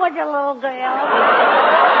told you I was a little girl.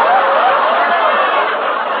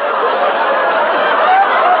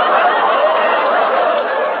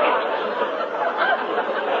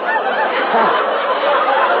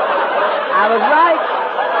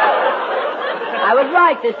 I was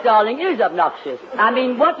right, this darling is obnoxious. I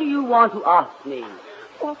mean, what do you want to ask me?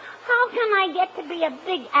 Well, how can I get to be a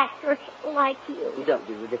big actress like you? Don't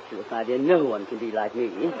be ridiculous, my dear. No one can be like me.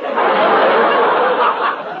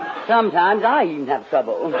 Sometimes I even have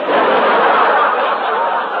trouble.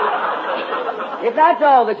 If that's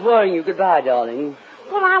all that's worrying you, goodbye, darling.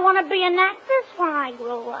 Well, I want to be an actress when I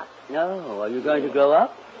grow up. No, are you going to grow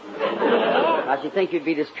up? Yeah. I should think you'd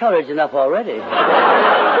be discouraged enough already.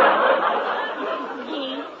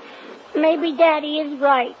 Gee, maybe Daddy is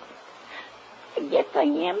right. I guess I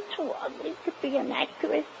am too ugly to be an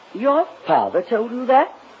actress. Your father told you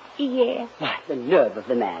that? Yeah. Why, the nerve of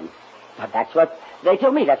the man. But that's what they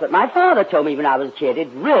told me. That's what my father told me when I was a kid. It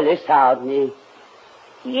really soured me.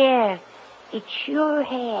 Yeah, it sure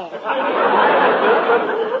has.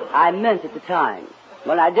 I meant at the time.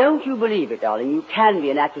 Well, now, don't you believe it, darling. You can be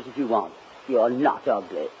an actress if you want. You're not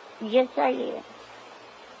ugly. Yes, I am.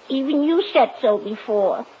 Even you said so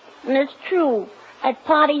before. And it's true. At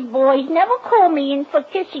parties, boys never call me in for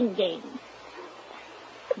kissing games.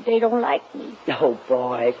 They don't like me. Oh,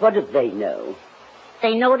 boys, what do they know?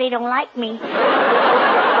 They know they don't like me.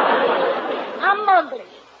 I'm ugly.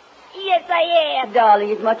 Yes, I am.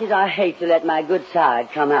 Darling, as much as I hate to let my good side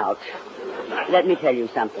come out, let me tell you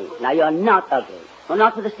something. Now, you're not ugly. Well,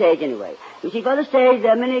 not for the stage, anyway. You see, for the stage,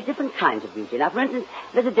 there are many different kinds of beauty. Now, for instance,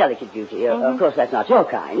 there's a delicate beauty. Of course, that's not your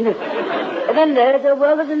kind. And then there's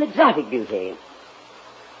an exotic beauty.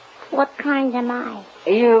 What kind am I?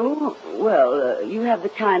 You? Well, you have the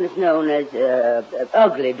kind that's known as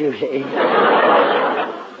ugly beauty.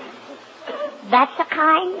 That's the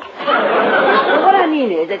kind? What I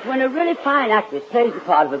mean is that when a really fine actress plays the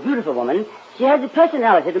part of a beautiful woman, she has the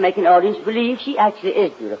personality to make an audience believe she actually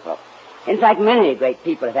is beautiful. In fact, many great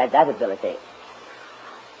people have had that ability.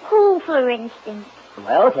 Who, for instance?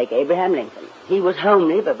 Well, take Abraham Lincoln. He was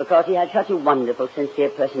homely, but because he had such a wonderful, sincere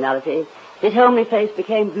personality, his homely face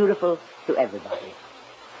became beautiful to everybody.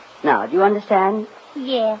 Now, do you understand?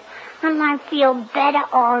 Yeah, and I feel better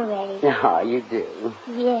already. Oh, you do.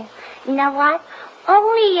 Yeah. You know what?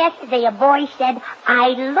 Only yesterday a boy said I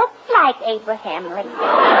looked like Abraham Lincoln.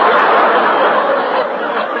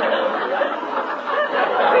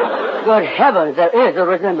 Good heavens, there is a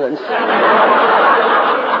resemblance.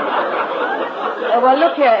 Well,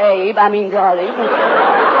 look here, Abe. Darling.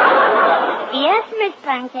 Yes, Miss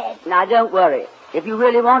Bankhead. Now, don't worry. If you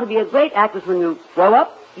really want to be a great actress when you grow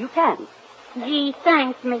up, you can. Gee,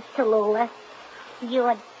 thanks, Miss Tallulah.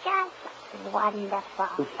 You're just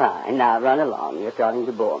wonderful. Fine. Now, run along. You're starting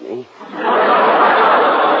to bore me.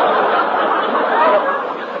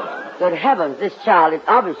 Good heavens, this child is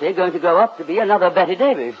obviously going to grow up to be another Betty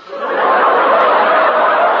Davis.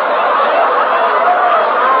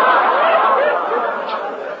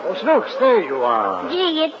 Oh, Snooks, there you are.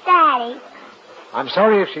 Gee, it's Daddy. I'm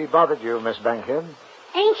sorry if she bothered you, Miss Bankhead.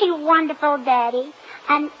 Ain't she wonderful, Daddy?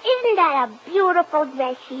 And isn't that a beautiful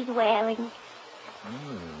dress she's wearing?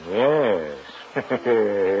 Yes.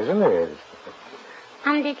 Isn't it?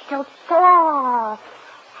 And it's so soft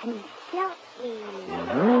and silky.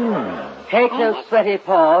 Take those sweaty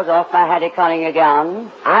paws off my Hattie Conninger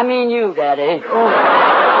gown. I mean you, Daddy.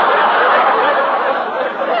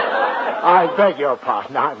 I beg your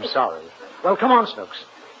pardon. I'm sorry. Well, come on, Snooks.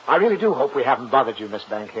 I really do hope we haven't bothered you, Miss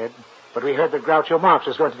Bankhead. But we heard that Groucho Marx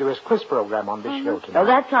is going to do his quiz program on this show tonight. Oh,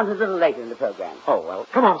 that comes a little later in the program. Oh, well,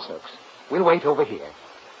 come on, Snooks. We'll wait over here.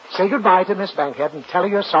 Say goodbye to Miss Bankhead and tell her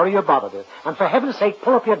you're sorry you bothered her. And for heaven's sake,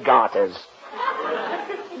 pull up your garters.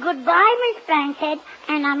 Goodbye, Miss Bankhead,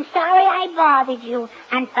 and I'm sorry I bothered you.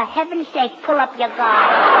 And for heaven's sake, pull up your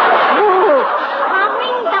garters.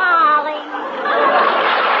 Coming, darling.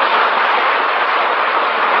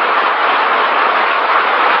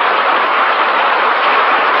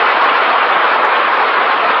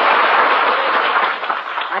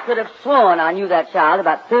 I could have sworn I knew that child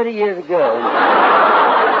about 30 years ago.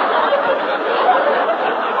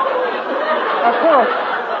 Of course,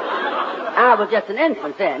 I was just an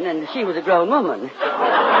infant then, and she was a grown woman.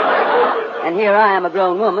 And here I am a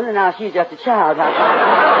grown woman, and now she's just a child.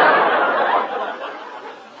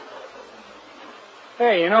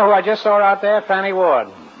 Hey, you know who I just saw out there? Fanny Ward.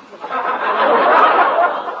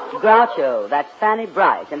 Groucho, that's Franny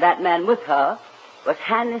Brice, and that man with her was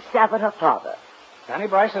Hanley Stafford, her father. Fanny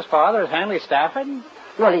Brice's father is Hanley Stafford?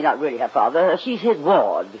 Well, he's not really her father. She's his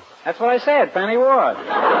ward. That's what I said, Fanny Ward.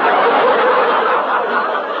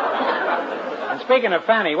 And speaking of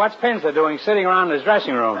Fanny, what's Pinza doing sitting around in his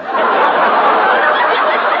dressing room?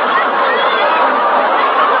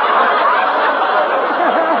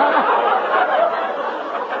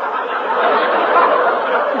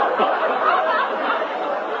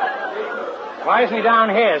 Why isn't he down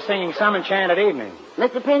here singing Some Enchanted Evening?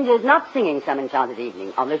 Mr. Pinza is not singing Some Enchanted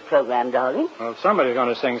Evening on this program, darling. Well, somebody's going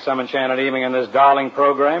to sing Some Enchanted Evening in this darling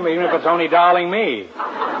program, even if it's only darling me.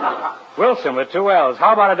 Wilson with 2 L's.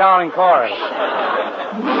 How about a darling chorus?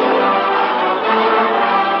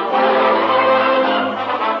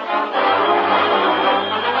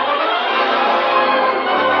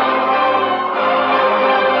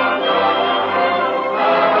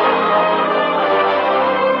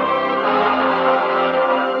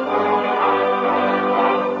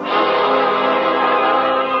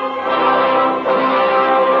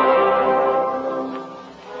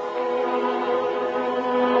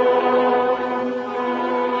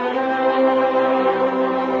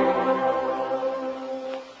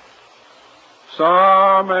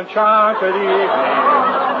 Some enchanted evening,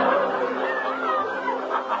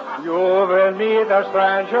 you will meet a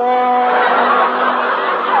stranger.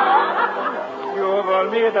 You will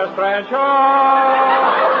meet a stranger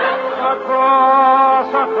across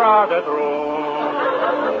a crowded room,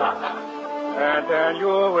 and then you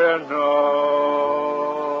will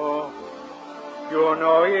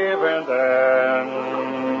know even then,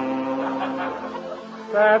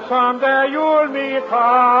 that someday you'll meet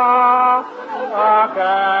her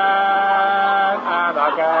again and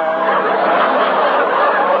again.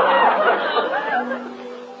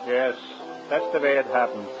 Yes, that's the way it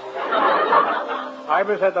happens. I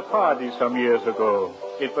was at a party some years ago.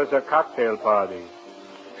 It was a cocktail party.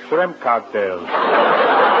 Shrimp cocktails.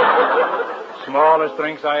 Smallest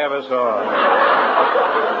drinks I ever saw.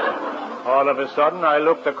 All of a sudden, I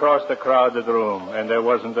looked across the crowded room, and there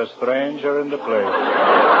wasn't a stranger in the place.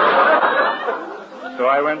 So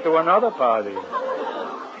I went to another party,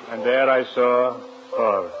 and there I saw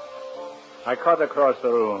her. I cut across the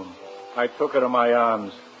room. I took her in my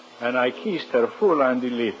arms, and I kissed her full on the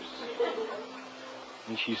lips.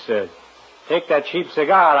 And she said, "Take that cheap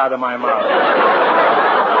cigar out of my mouth."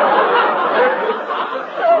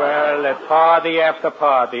 Well, at party after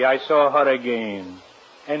party, I saw her again,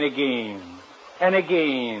 and again, and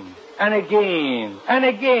again, and again, and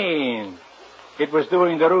again. It was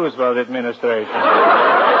during the Roosevelt administration.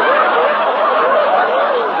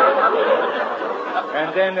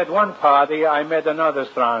 And then at one party, I met another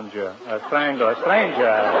stranger, her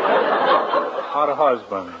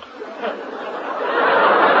husband.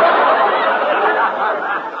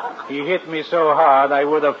 He hit me so hard I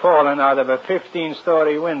would have fallen out of a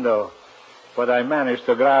 15-story window, but I managed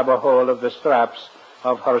to grab a hold of the straps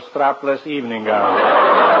of her strapless evening gown.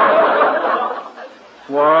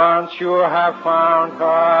 Once you have found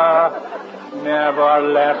her, never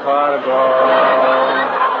let her go.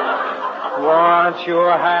 Once you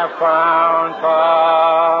have found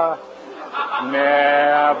her,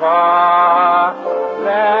 never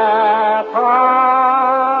let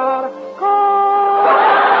her go.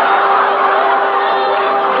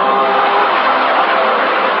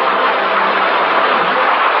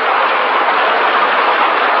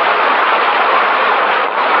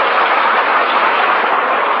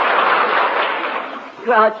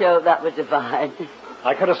 Groucho, that was divine.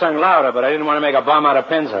 I could have sung louder, but I didn't want to make a bomb out of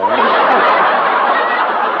Pinza.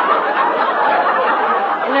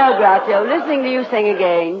 No, Groucho, listening to you sing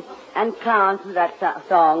again and clown to that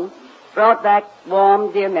song brought back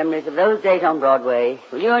warm, dear memories of those days on Broadway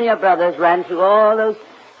when you and your brothers ran through all those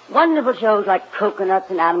wonderful shows like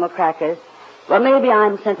Coconuts and Animal Crackers. Well, maybe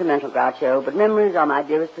I'm sentimental, Groucho, but memories are my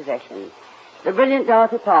dearest possessions. The brilliant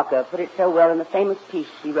Dorothy Parker put it so well in the famous piece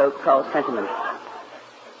she wrote called Sentiment.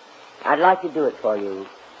 I'd like to do it for you.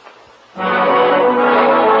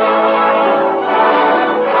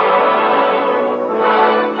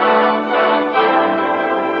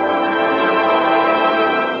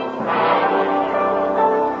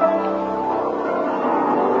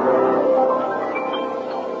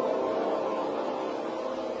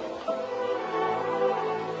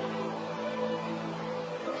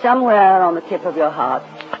 Somewhere on the tip of your heart,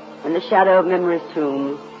 in the shadow of memory's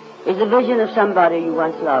tomb, is a vision of somebody you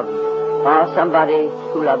once loved, or somebody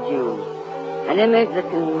who loved you. An image that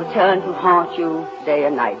can return to haunt you day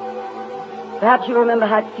and night. Perhaps you remember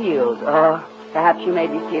how it feels, or perhaps you may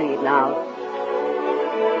be feeling it now.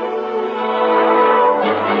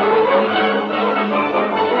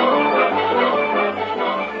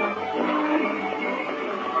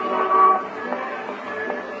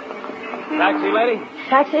 Taxi, lady?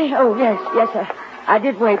 Taxi? Oh, yes, sir. I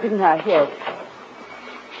did wait, didn't I? Yes.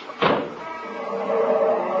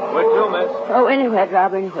 Where to, miss? Oh, anywhere,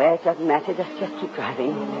 drive anywhere. It doesn't matter. Just keep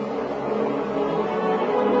driving.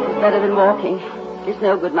 It's better than walking. It's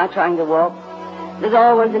no good my trying to walk. There's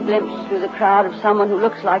always a glimpse through the crowd of someone who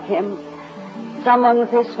looks like him. Someone with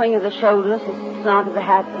his swing of the shoulders, his slant of the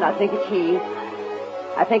hat, and I think it's he.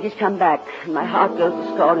 I think he's come back, and my heart goes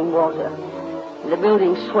to scalding water. The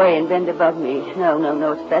buildings sway and bend above me. No,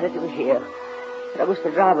 it's better to be here. But I wish the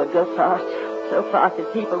driver would go fast. So fast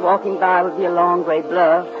that people walking by would be a long gray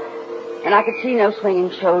blur. And I could see no swinging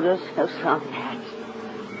shoulders, no slanted hats.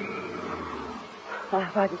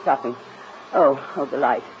 Why is he stopping? Oh, the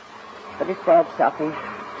light. But it's bad stopping.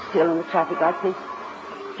 Still in the traffic like this.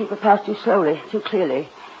 People pass too slowly, too clearly.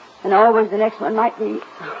 And always the next one might be...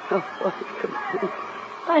 Oh, it could be.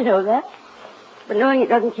 I know that. But knowing it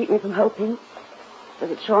doesn't keep me from hoping. Does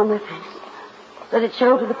it show on my face? Does it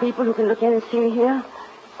show to the people who can look in and see me here?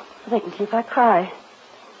 They can see if I cry.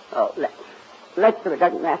 Oh, let them. It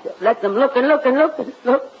doesn't matter. Let them look and look and look and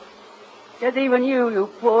look. There's even you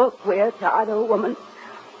poor, queer, tired old woman.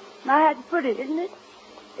 My hat's pretty, isn't it?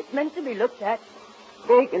 It's meant to be looked at.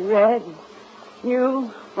 Big and red and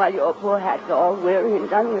new, while your poor hat's all weary and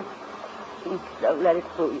done with. Don't let it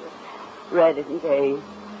fool you. Red isn't gay.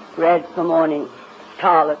 Red's for mourning.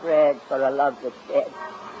 Scarlet red for a love that's dead.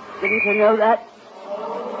 Didn't you know that?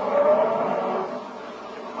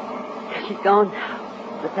 She's gone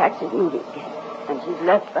now. The taxi's moving again, and she's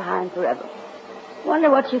left behind forever. Wonder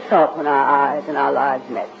what she thought when our eyes and our lives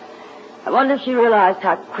met. I wonder if she realized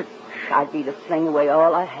how quick I'd be to fling away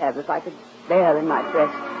all I have if I could bear in my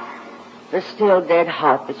breast the still dead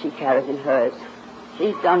heart that she carries in hers.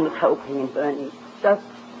 She's done with hoping and burning, just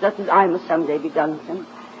as I must someday be done with him.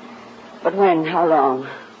 But when? How long?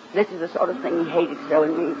 This is the sort of thing he hated so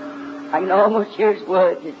in me. I can almost hear his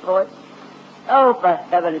words, his voice. Oh, for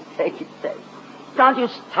heaven's sake, he'd say. Can't you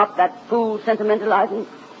stop that fool sentimentalizing?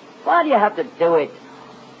 Why do you have to do it?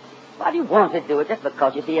 Why do you want to do it? Just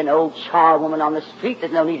because you see an old charwoman on the street,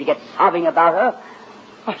 there's no need to get sobbing about her.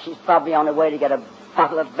 Oh, she's probably on her way to get a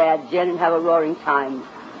bottle of bad gin and have a roaring time.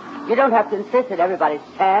 You don't have to insist that everybody's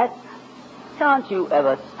sad. Can't you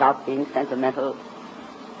ever stop being sentimental?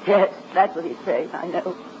 Yes, that's what he'd say, I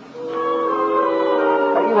know.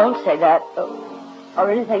 But you won't say that, or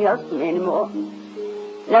anything else to me anymore.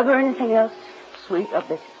 Never anything else, sweet or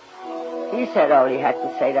bitter. He said all he had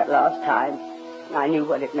to say that last time. I knew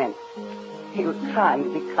what it meant. He was trying to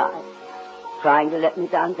be kind, trying to let me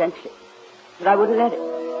down gently. But I wouldn't let it.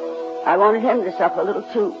 I wanted him to suffer a little,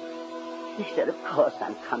 too. He said, of course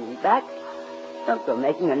I'm coming back. Don't go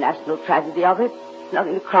making a national tragedy of it.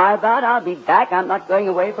 Nothing to cry about. I'll be back. I'm not going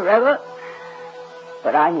away forever.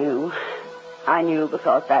 But I knew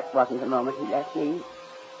because that wasn't the moment he left me.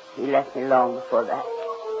 He left me long before that.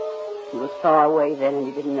 He was far away then and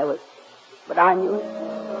he didn't know it. But I knew it.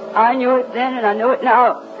 I knew it then and I know it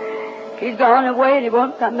now. He's gone away and he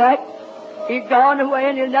won't come back. He's gone away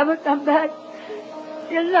and he'll never come back.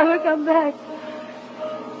 He'll never come back.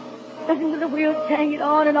 Listen to the wheels hanging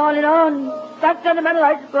on and on and on. That's sentimental,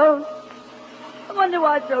 I suppose. I wonder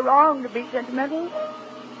why it's so wrong to be sentimental.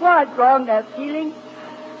 Why it's wrong to have feelings.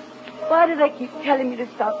 Why do they keep telling me to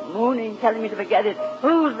stop mooning, telling me to forget it?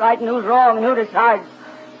 Who's right and who's wrong and who decides?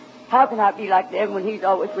 How can I be like them when he's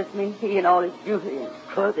always with me, he and all his beauty and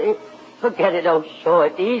cruelty? Forget it. Oh, sure,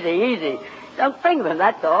 it's easy. Don't think of him,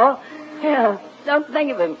 that's all. Yeah, don't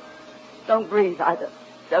think of him. Don't breathe either.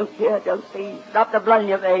 Don't hear, don't see. Stop the blood in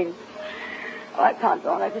your veins. Oh, I can't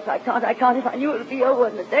go on like this. I can't. If I knew it would be over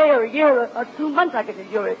in a day or a year or 2 months, I could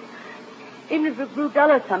endure it. Even if it grew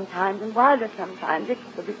duller sometimes and wilder sometimes, it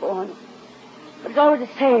could be borne. But it's always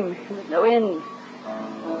the same, and there's no end.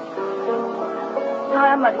 Now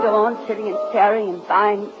I must go on sitting and staring and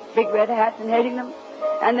buying big red hats and hating them,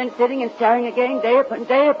 and then sitting and staring again, day upon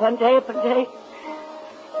day upon day upon day.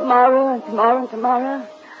 Tomorrow and tomorrow and tomorrow.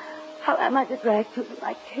 How am I to drag through them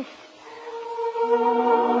like this?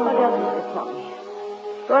 What else is there for me?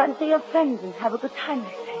 Go out and see your friends and have a good time,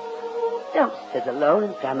 they say. Don't sit alone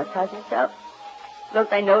and dramatize yourself. Don't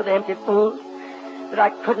they know the empty fools? That I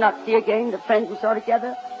could not see again the friends we saw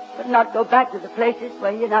together? Could not go back to the places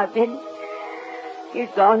where he and I have been? He's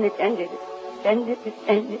gone, it's ended. It's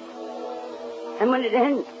ended. And when it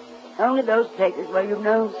ends, only those places where you've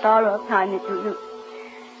known sorrow kindly to you.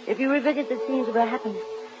 If you revisit the scenes of her happiness,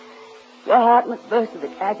 your heart must burst with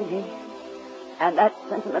its agony. And that's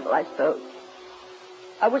sentimental, I suppose.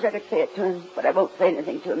 I wish I could say it to him, but I won't say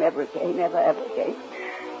anything to him ever again, ever again.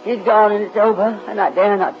 He's gone and it's over, and I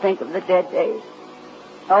dare not think of the dead days.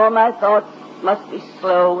 All my thoughts must be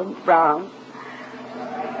slow and brown.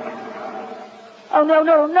 Oh, no,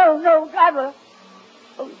 driver.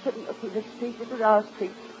 Oh, we shouldn't go through this street. This is our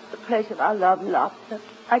street, the place of our love and laughter.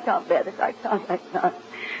 I can't bear this. I can't.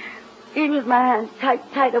 Even with my hands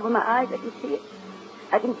tight over my eyes, I can see it.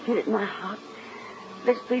 I can feel it in my heart.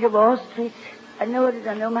 The street of all streets. I know it as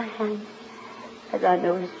I know my hands, as I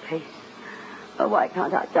know his face. Oh, why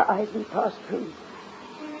can't I die and pass through?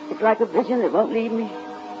 It's like a vision that won't leave me.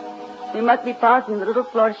 We must be passing the little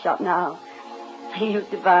florist shop now. He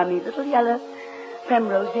used to buy me little yellow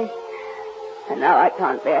primroses, and now I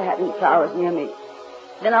can't bear having flowers near me.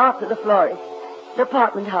 Then off to the florist, the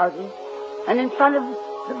apartment houses, and in front of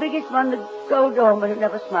the biggest one, the gold dome who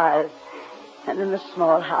never smiles, and then the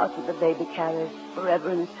small house with the baby carriage,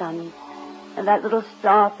 forever in the sun, and that little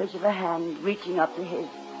starfish of a hand reaching up to his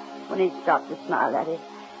when he stopped to smile at it.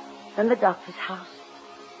 Then the doctor's house,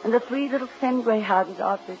 and the 3 little thin gray houses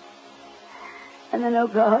opposite. And then, oh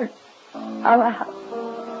God, our house.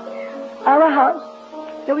 Our house.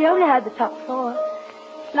 So we only had the top floor.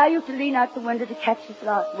 And I used to lean out the window to catch his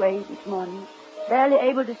last wave each morning, barely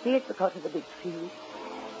able to see it because of the big tree.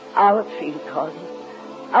 Our tree, we called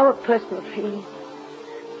it. Our personal tree.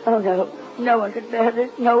 Oh, no. No one could bear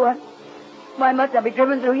this. No one. Why must I be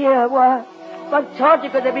driven through here? Why? What torture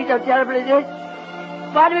could there be so terrible as this?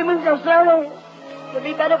 Why do we move so slowly? It would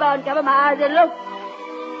be better if I uncover my eyes and look.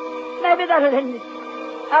 Maybe that'll end it.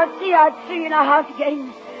 I'll see our tree in our house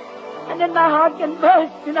again. And then my heart can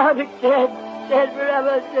burst and I'll be dead forever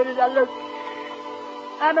as soon as I look.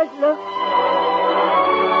 I must look.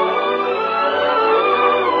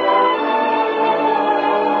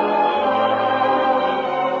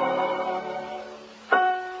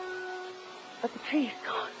 But the tree is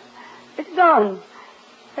gone. It's gone.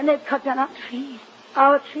 And they've cut down our tree.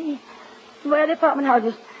 Our tree. Where are the apartment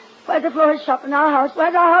houses? Where's the florist shop in our house?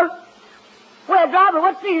 Where's our house? Where, driver?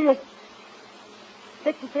 What street is it?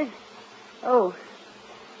 66. Oh,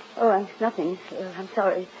 nothing. I'm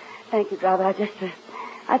sorry. Thank you, driver.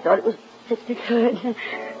 I thought it was 63rd.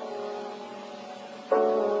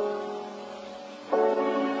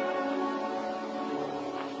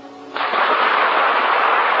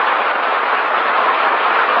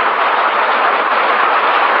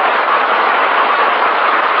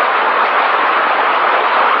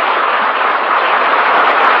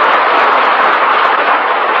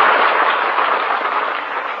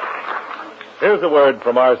 Here's a word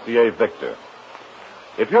from RCA Victor.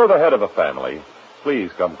 If you're the head of a family,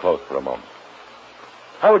 please come close for a moment.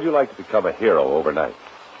 How would you like to become a hero overnight?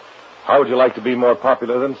 How would you like to be more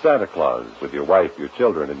popular than Santa Claus with your wife, your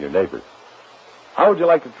children, and your neighbors? How would you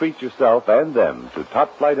like to treat yourself and them to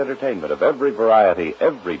top-flight entertainment of every variety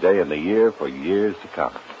every day in the year for years to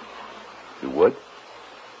come? You would?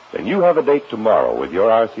 Then you have a date tomorrow with your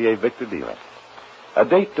RCA Victor dealer. A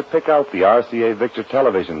date to pick out the RCA Victor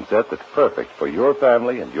television set that's perfect for your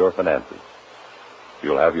family and your finances.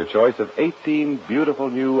 You'll have your choice of 18 beautiful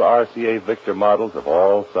new RCA Victor models of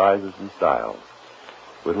all sizes and styles,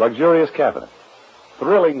 with luxurious cabinets,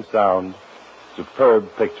 thrilling sound, superb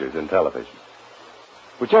pictures in television.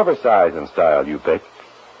 Whichever size and style you pick,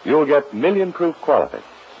 you'll get million-proof quality,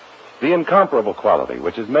 the incomparable quality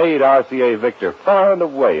which has made RCA Victor far and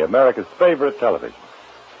away America's favorite television.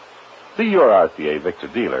 See your RCA Victor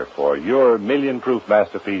dealer for your million-proof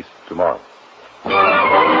masterpiece tomorrow.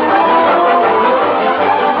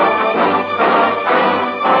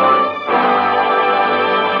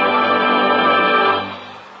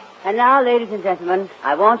 And now, ladies and gentlemen,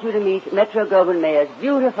 I want you to meet Metro-Goldwyn-Mayer's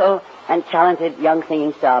beautiful and talented young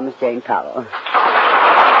singing star, Miss Jane Powell.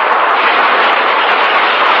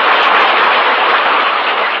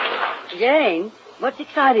 Jane, what's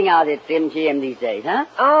exciting out at MGM these days, huh?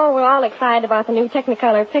 Oh, we're all excited about the new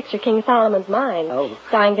Technicolor picture, King Solomon's Mine. Oh.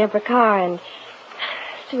 Starring Deborah Carr and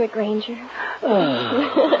Stuart Granger.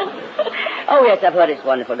 Oh, yes, I've heard it's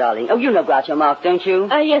wonderful, darling. Oh, you know Groucho Marx, don't you?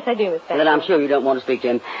 Yes, I do, Miss Becky. Well, then I'm sure you don't want to speak to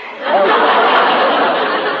him.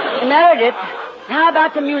 Meredith, how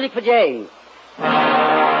about some music for Jane?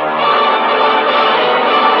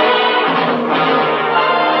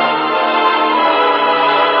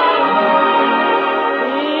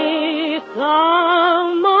 It's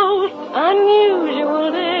a most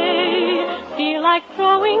unusual day. Feel like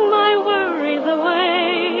throwing my worries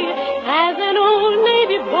away. As an old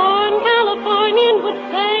Navy-born Californian would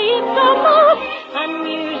say, it's a most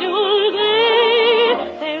unusual day.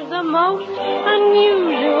 There's a most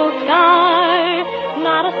unusual sky.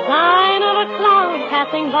 Not a sign of a cloud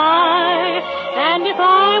passing by. And if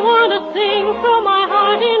I want to sing, throw my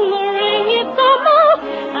heart in the ring. It's a most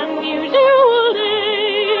unusual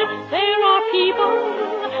day. There are people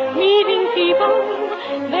meeting people.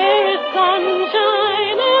 There is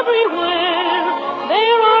sunshine everywhere.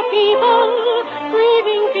 There are people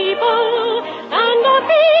grieving people. And a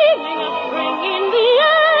feeling of spring in the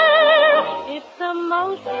air. It's the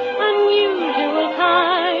most unusual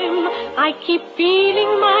time. I keep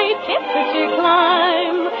feeling my temperature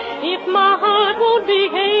climb. If my heart won't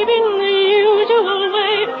behave in the usual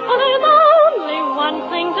way, well, there's only one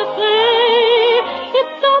thing to say.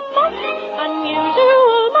 It's the most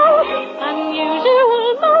unusual,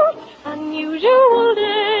 most unusual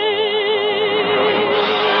day.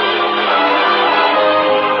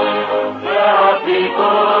 There are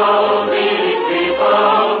people meeting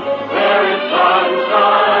people. There is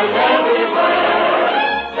sunshine everywhere.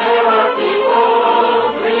 There are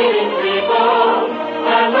people greeting people.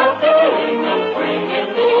 And a feeling of spring in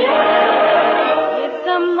the air. It's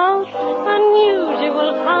the most unusual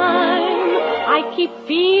time. I keep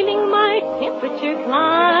feeling my temperature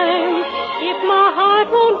climb. If my heart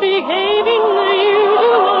won't behave in the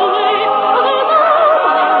usual way, there's only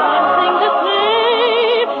one thing to say.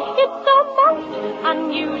 It's the most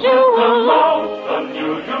unusual. The most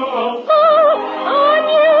unusual.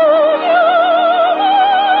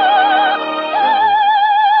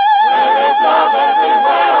 There is love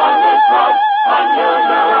everywhere on this most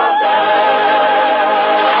unusual day.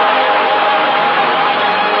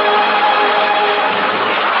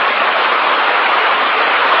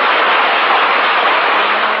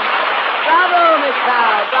 Bravo, Miss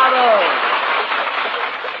Powell, bravo.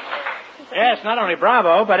 Yes, not only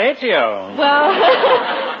bravo, but Ezio. Well,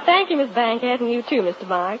 thank you, Miss Bankhead, and you too, Mr.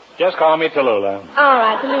 Marks. Just call me Tallulah. All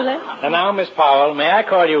right, Tallulah. And now, Miss Powell, may I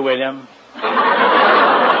call you William?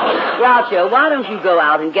 Groucho, why don't you go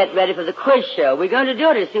out and get ready for the quiz show? We're going to do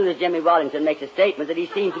it as soon as Jimmy Wallington makes a statement that he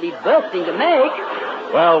seems to be bursting to make.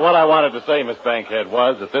 Well, what I wanted to say, Miss Bankhead,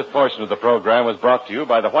 was that this portion of the program was brought to you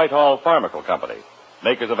by the Whitehall Pharmacal Company,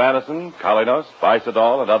 makers of Anacin, Colinos,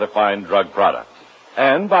 Bicidol, and other fine drug products.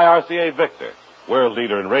 And by RCA Victor, world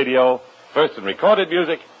leader in radio, first in recorded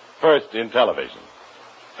music, first in television.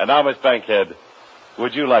 And now, Miss Bankhead,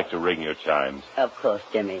 would you like to ring your chimes? Of course,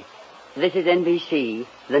 Jimmy. This is NBC,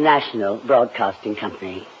 the National Broadcasting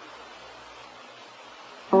Company.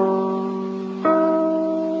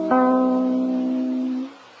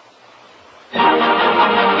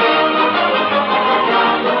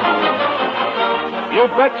 You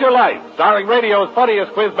Bet Your Life, starring radio's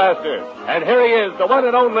funniest quizmaster. And here he is, the one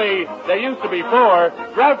and only, there used to be four,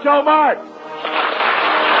 Groucho Marx.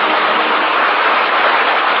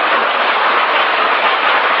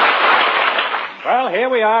 Well, here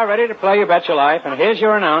we are, ready to play You Bet Your Life, and here's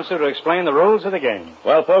your announcer to explain the rules of the game.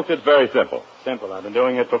 Well, folks, it's very simple. Simple. I've been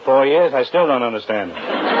doing it for 4 years. I still don't understand it.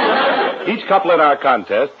 Each couple in our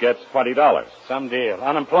contest gets $20. Some deal.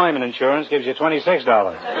 Unemployment insurance gives you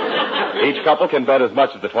 $26. Each couple can bet as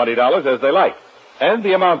much of the $20 as they like. And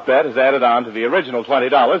the amount bet is added on to the original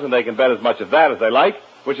 $20, and they can bet as much of that as they like,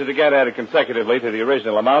 which is again added consecutively to the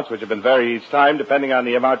original amounts, which have been varied each time, depending on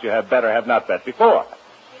the amount you have bet or have not bet before.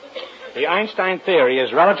 The Einstein theory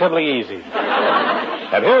is relatively easy.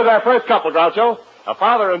 And here's our first couple, Groucho, a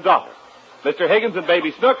father and daughter. Mr. Higgins and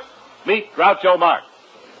Baby Snooks, meet Groucho Marx.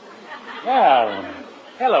 Well,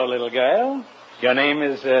 hello, little girl. Your name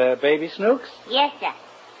is Baby Snooks? Yes, sir.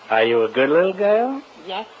 Are you a good little girl?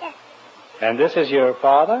 Yes, sir. And this is your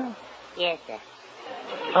father? Yes, sir.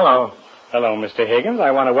 Hello. Hello, Mr. Higgins.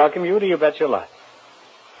 I want to welcome you to You Bet Your Life.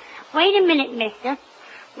 Wait a minute, mister.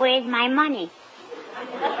 Where's my money?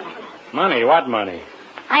 Money? What money?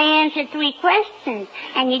 I answered 3 questions,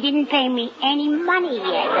 and you didn't pay me any money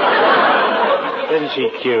yet. Isn't she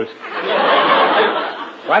cute?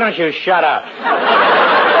 Why don't you shut up?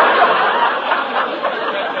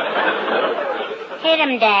 Hit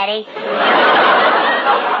him, Daddy.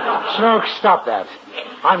 Snooks, stop that.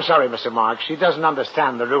 I'm sorry, Mr. Marx. She doesn't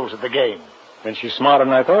understand the rules of the game. Then she's smarter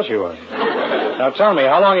than I thought she was. Now tell me,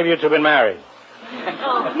 how long have you two been married?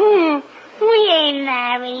 We ain't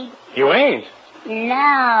married. You ain't?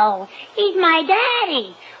 No. He's my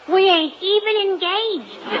daddy. We ain't even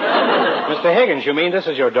engaged. Mr. Higgins, you mean this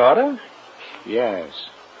is your daughter? Yes.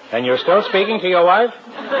 And you're still speaking to your wife?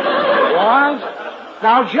 What?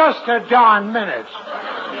 Now, just a darn minute.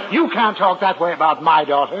 You can't talk that way about my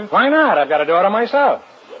daughter. Why not? I've got a daughter myself.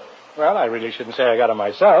 Well, I really shouldn't say I got her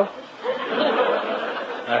myself.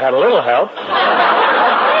 I had a little help.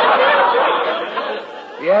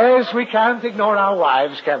 Yes, we can't ignore our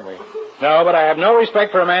wives, can we? No, but I have no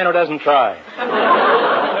respect for a man who doesn't try.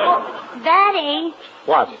 Daddy.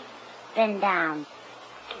 What? Bend down.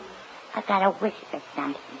 I gotta whisper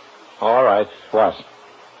something. All right. What?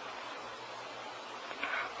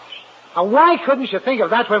 Now, why couldn't you think of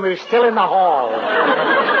that when we were still in the hall?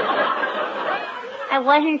 I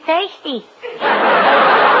wasn't thirsty.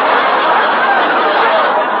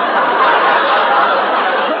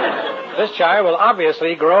 This child will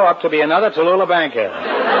obviously grow up to be another Tallulah bankhead.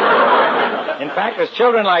 In fact, it's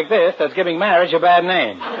children like this that's giving marriage a bad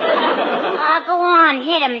name. Go on,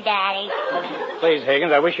 hit him, Daddy. Please,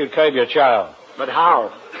 Higgins, I wish you'd curb your child. But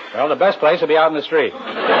how? Well, the best place would be out in the street.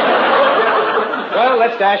 Well,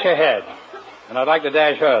 let's dash ahead. And I'd like to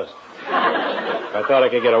dash hers. I thought I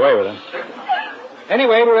could get away with it.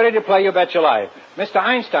 Anyway, we're ready to play You Bet Your Life. Mr.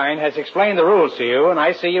 Einstein has explained the rules to you, and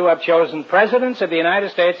I see you have chosen Presidents of the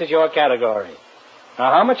United States as your category.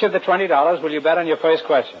 Now, how much of the $20 will you bet on your first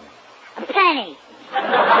question? A penny.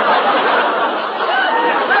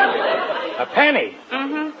 A penny?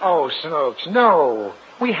 Mm-hmm. Oh, Snooks, no.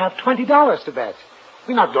 We have $20 to bet.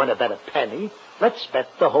 We're not going to bet a penny. Let's bet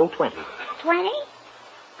the whole 20. 20?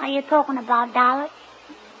 Are you talking about dollars?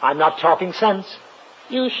 I'm not talking cents.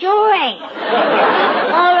 You sure ain't.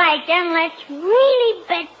 All right, then let's really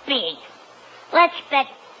bet big. Let's bet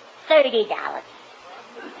 $30.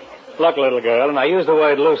 Look, little girl, and I use the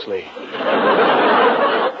word loosely.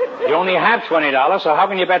 You only have $20, so how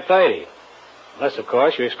can you bet 30? Unless, of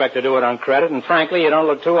course, you expect to do it on credit, and frankly, you don't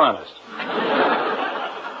look too honest.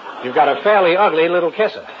 You've got a fairly ugly little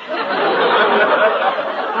kisser.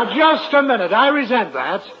 Now, just a minute. I resent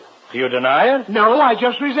that. Do you deny it? No, I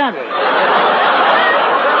just resent it.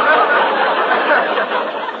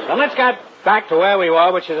 Well, let's get back to where we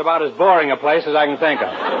were, which is about as boring a place as I can think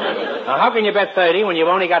of. Now, how can you bet 30 when you've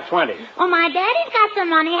only got 20? Well, my daddy's got some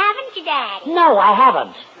money, haven't you, Dad? No, I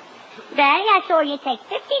haven't. Daddy, I saw you take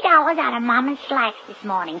 $50 out of Mama's slacks this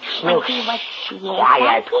morning. Snooks, when she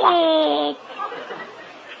was... quiet.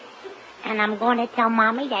 And I'm going to tell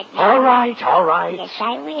Mommy that... All right. Yes,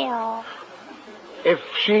 I will. If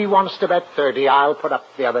she wants to bet 30, I'll put up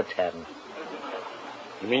the other 10.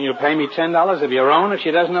 You mean you'll pay me $10 of your own if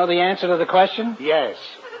she doesn't know the answer to the question? Yes.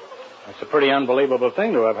 That's a pretty unbelievable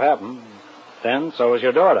thing to have happened. Then, so is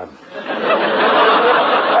your daughter.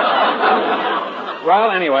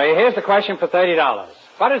 Well, anyway, here's the question for $30.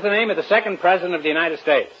 What is the name of the second president of the United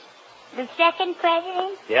States? The second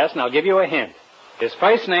president? Yes, and I'll give you a hint. His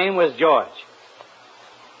first name was George.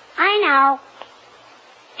 I know.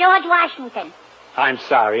 George Washington. I'm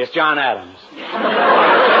sorry, it's John Adams.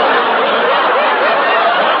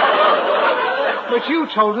 But you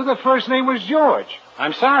told her the first name was George.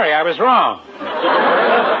 I'm sorry, I was wrong.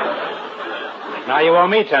 Now you owe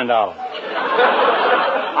me $10.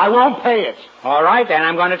 I won't pay it. All right, then.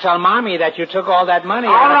 I'm going to tell Mommy that you took all that money.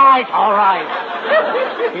 All right.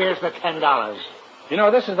 Here's the $10. You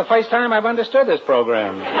know, this is the first time I've understood this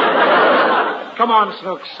program. Come on,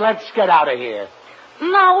 Snooks. Let's get out of here.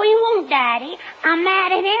 No, we won't, Daddy. I'm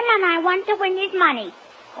mad at him, and I want to win his money.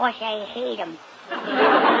 Of course, I hate him.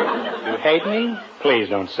 You hate me? Please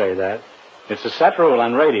don't say that. It's a set rule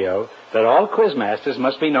on radio that all quizmasters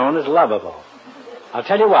must be known as lovable. I'll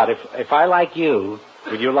tell you what, if I like you,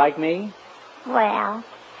 would you like me? Well,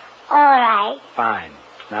 all right. Fine.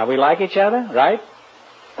 Now we like each other, right?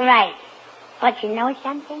 Right. But you know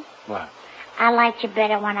something? What? I liked you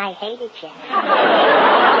better when I hated you.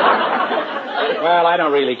 Well, I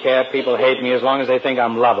don't really care if people hate me as long as they think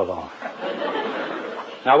I'm lovable.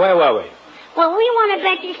 Now, where were we? Well, we want to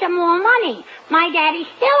bet you some more money. My daddy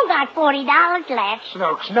still got $40 left.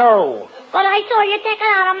 Snooks, no. But I saw you take it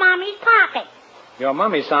out of Mommy's pocket. Your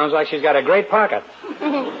mummy sounds like she's got a great pocket.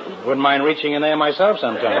 Wouldn't mind reaching in there myself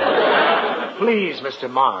sometime. Please, Mr.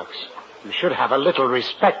 Marx, you should have a little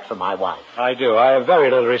respect for my wife. I do. I have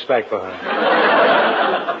very little respect for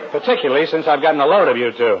her. Particularly since I've gotten a load of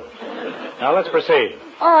you two. Now, let's proceed.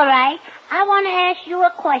 All right. I want to ask you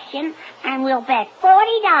a question, and we'll bet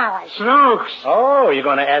 $40. Snooks! Oh, you're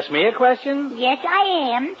going to ask me a question? Yes,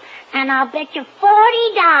 I am. And I'll bet you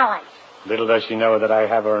 $40. Little does she know that I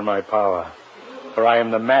have her in my power. For I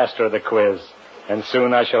am the master of the quiz, and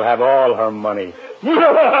soon I shall have all her money. Are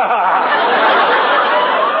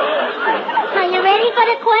you ready for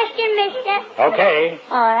the question, mister? Okay.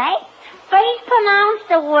 All right. First pronounce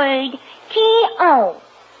the word T-O.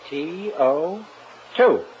 T-O?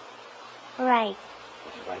 Two. Right.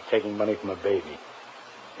 It's like taking money from a baby.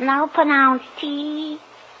 Now pronounce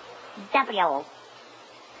T-W.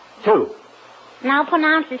 Two. Now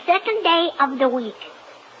pronounce the second day of the week.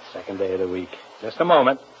 Second day of the week. Just a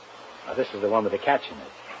moment. Now, this is the one with the catch in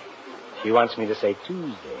it. She wants me to say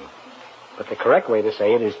Tuesday. But the correct way to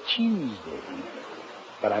say it is Tuesday.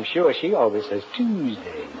 But I'm sure she always says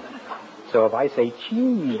Tuesday. So if I say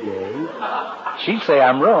Tuesday, she'd say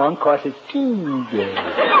I'm wrong because it's Tuesday.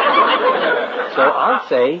 So I'll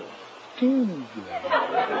say Tuesday.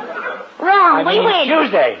 Wrong, we win.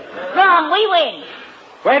 Tuesday. Wrong, we win.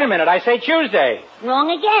 Wait a minute, I say Tuesday.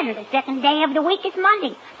 Wrong again. The second day of the week is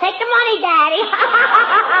Monday. Take the money, Daddy.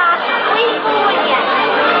 We fooled you.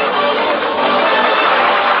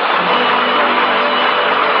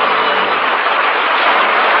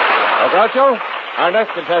 Groucho, our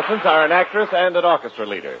next contestants are an actress and an orchestra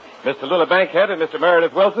leader. Miss Tallulah Bankhead and Mr.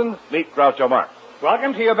 Meredith Wilson. Meet Groucho Marx.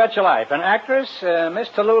 Welcome to Your Bet Your Life. An actress, Miss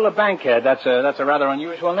Tallulah Bankhead. That's a rather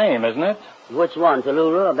unusual name, isn't it? Which one,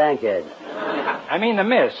 Tallulah or Bankhead? I mean the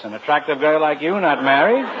miss. An attractive girl like you, not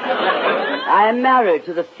married. I am married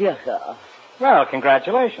to the theater. Well,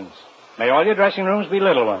 congratulations. May all your dressing rooms be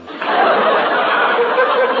little ones.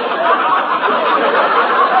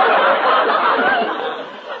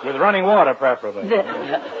 With running water, preferably.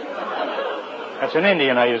 That's an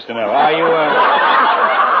Indian I used to know. Are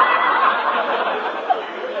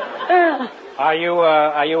you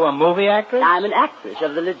a movie actress? I'm an actress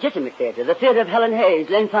of the legitimate theater, the theater of Helen Hayes,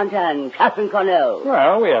 Lynn Fontanne, Catherine Cornell.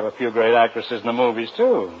 Well, we have a few great actresses in the movies,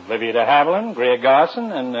 too. Livia de Havilland, Greer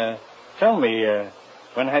Garson, and tell me,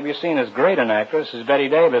 when have you seen as great an actress as Betty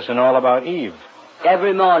Davis in All About Eve?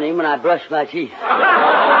 Every morning when I brush my teeth.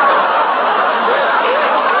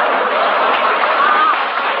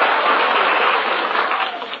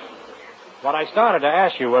 What I started to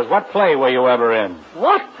ask you was, what play were you ever in?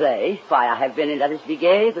 What play? Why, I have been in Let Us Be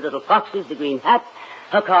Gay, The Little Foxes, The Green Hat,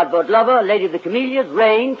 Her Cardboard Lover, Lady of the Camellias,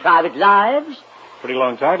 Rain, Private Lives. Pretty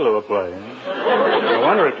long title of a play, eh? No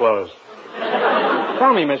wonder it closed.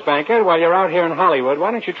 Tell me, Miss Bankhead, while you're out here in Hollywood, why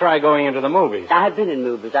don't you try going into the movies? I have been in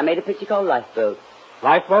movies. I made a picture called Lifeboat.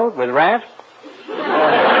 Lifeboat with raft?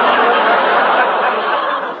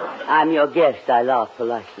 I'm your guest. I laugh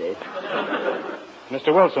politely.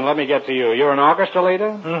 Mr. Wilson, let me get to you. You're an orchestra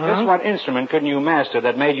leader? Mm-hmm. Just what instrument couldn't you master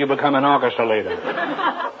that made you become an orchestra leader?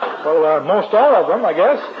 Well, most all of them, I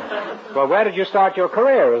guess. Well, where did you start your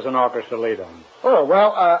career as an orchestra leader? Oh,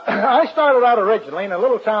 well, I started out originally in a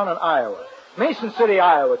little town in Iowa. Mason City,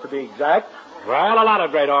 Iowa, to be exact. Well, a lot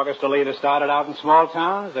of great orchestra leaders started out in small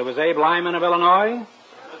towns. There was Abe Lyman of Illinois.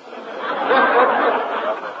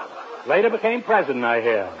 Later became president, I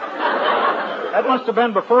hear. That must have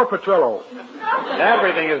been before Petrillo.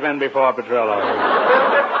 Everything has been before Petrillo.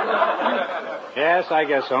 Yes, I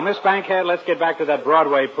guess so. Miss Bankhead, let's get back to that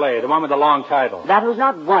Broadway play, the one with the long title. That was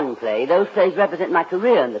not one play. Those plays represent my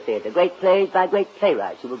career in the theater. Great plays by great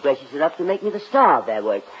playwrights who were gracious enough to make me the star of their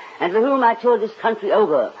work, and for whom I toured this country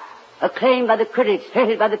over. Acclaimed by the critics,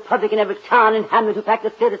 hated by the public in every town and hamlet who packed the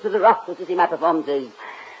theaters to the rafters to see my performances.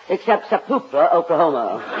 Except Sapupra,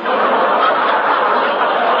 Oklahoma.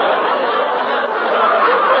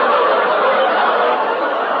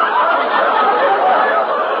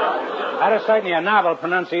 That is certainly a novel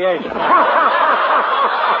pronunciation.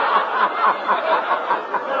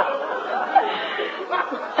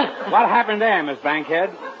 What happened there, Miss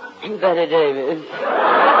Bankhead? Betty Davis.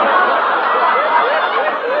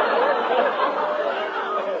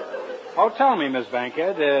 Oh, tell me, Miss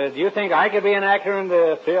Bankhead, do you think I could be an actor in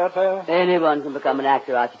the theater? Anyone can become an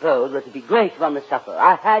actor, I suppose, but it'd be great if one must suffer.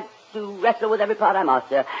 I had to wrestle with every part I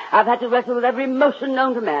master. I've had to wrestle with every emotion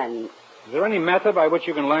known to man. Is there any method by which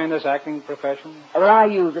you can learn this acting profession? Well, I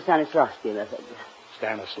use the Stanislavski method.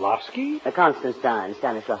 Stanislavski? Constantine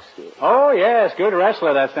Stanislavski. Oh, yes, good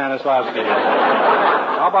wrestler, that Stanislavski.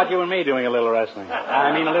 How about you and me doing a little wrestling?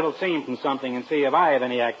 I mean, a little scene from something and see if I have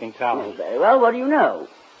any acting talent. Very well, what do you know?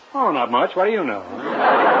 Oh, not much. What do you know?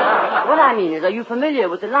 What I mean is, are you familiar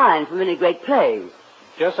with the lines from any great plays?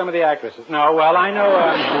 Just some of the actresses. No, well, I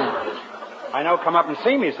know come up and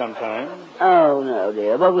see me sometime. Oh, no,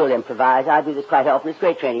 dear. Well, we'll improvise. I do this quite often. It's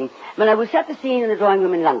great training. But I will set the scene in the drawing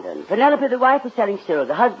room in London. Penelope, the wife, is telling Cyril,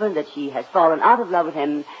 the husband, that she has fallen out of love with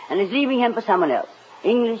him and is leaving him for someone else.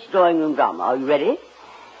 English drawing room drama. Are you ready?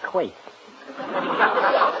 Quait.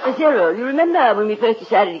 Cyril, you remember when we first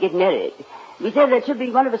decided to get married? We said that should be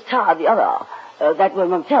one of us tar the other. That one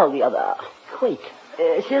won't tell the other. Quait.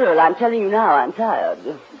 Cyril, I'm telling you now, I'm tired.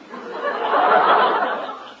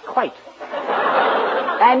 Quite.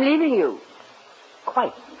 I'm leaving you.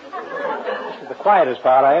 Quite. This is the quietest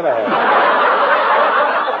part I ever had.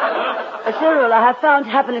 Cyril, I have found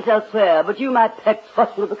happiness elsewhere, but you, my pet,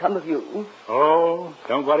 what will become of you? Oh,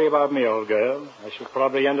 don't worry about me, old girl. I shall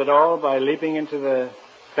probably end it all by leaping into the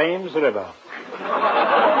Thames River.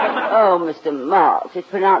 Oh, Mr. Marx, it's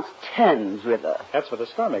pronounced Thames River. That's for the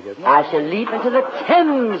stomach, isn't it? I shall leap into the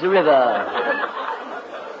Thames River.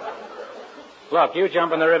 Look, you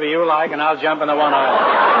jump in the river you like, and I'll jump in the one I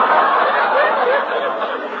like.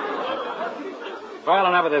 Well,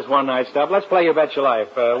 enough of this one-night stuff. Let's play You Bet Your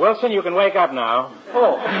Life. Wilson, you can wake up now.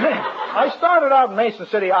 Oh, I started out in Mason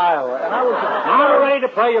City, Iowa, and I was... Now we're ready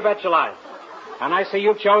to play You Bet Your Life. And I see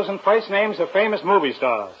you've chosen first names of famous movie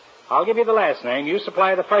stars. I'll give you the last name. You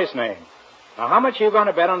supply the first name. Now, how much are you going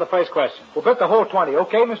to bet on the first question? We'll bet the whole 20.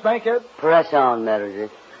 Okay, Miss Bankhead? Press on,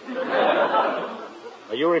 Meredith.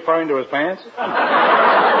 Are you referring to his pants?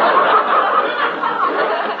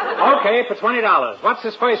 Okay, for $20. What's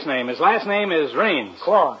his first name? His last name is Raines.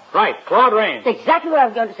 Claude. Right, Claude Raines. That's exactly what I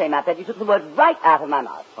was going to say, my pet. You took the word right out of my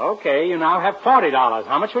mouth. Okay, you now have $40.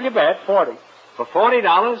 How much will you bet? 40. For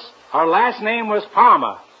 $40, her last name was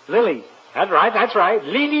Palmer. Lily. That's right.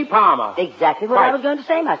 Lily Palmer. Exactly what Right. I was going to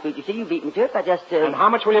say, my sweet. You see, you beat me to it by just... And how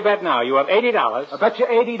much will you bet now? You have $80. I bet you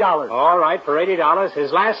 $80. All right, for $80.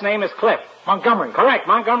 His last name is Cliff. Montgomery. Correct,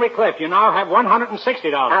 Montgomery Cliff. You now have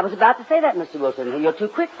 $160. I was about to say that, Mr. Wilson. You're too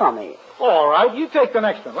quick for me. All right, you take the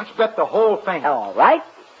next one. Let's bet the whole thing. All right.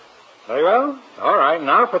 Very well. All right,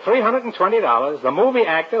 now for $320, the movie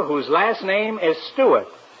actor whose last name is Stewart.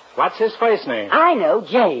 What's his first name? I know,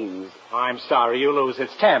 James. I'm sorry, you lose.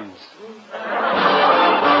 It's Thames.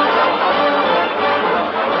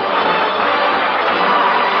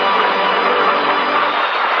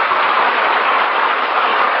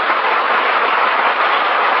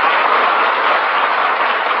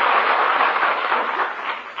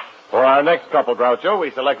 For our next couple, Groucho,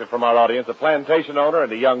 we selected from our audience a plantation owner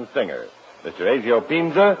and a young singer, Mr. Ezio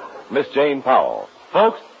Pina, Miss Jane Powell.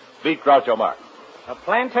 Folks, beat Groucho Marx. A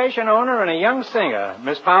plantation owner and a young singer.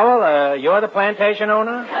 Miss Powell, you're the plantation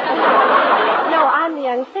owner? No, I'm the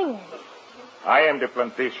young singer. I am the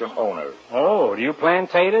plantation owner. Oh, do you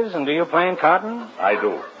plant taters and do you plant cotton? I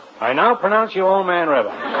do. I now pronounce you Old Man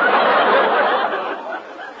River.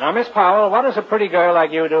 Now, Miss Powell, what does a pretty girl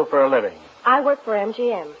like you do for a living? I work for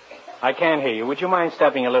MGM. I can't hear you. Would you mind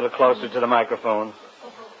stepping a little closer to the microphone?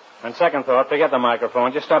 On second thought, forget the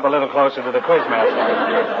microphone. Just step a little closer to the quizmaster.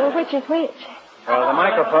 Well, which is which? Well,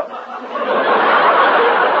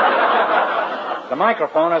 the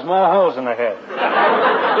microphone has more holes in the head.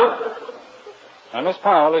 Now, Miss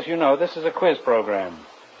Powell, as you know, this is a quiz program.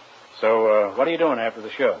 So, what are you doing after the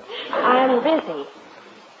show? I'm busy.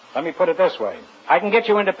 Let me put it this way. I can get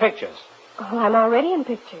you into pictures. Oh, I'm already in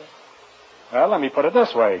pictures. Well, let me put it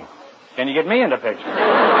this way. Can you get me into pictures?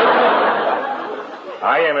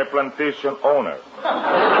 I am a plantation owner.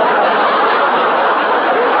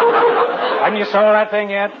 Haven't you sold that thing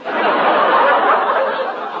yet?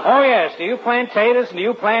 Oh, yes. Do you plant taters and do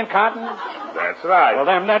you plant cotton? That's right. Well,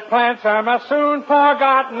 them that plants are must soon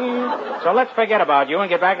forgotten. So let's forget about you and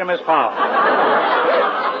get back to Miss Powell.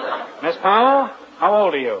 Miss Powell, how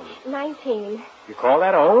old are you? 19. You call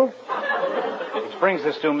that old? Which brings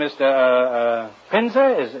us to Mr.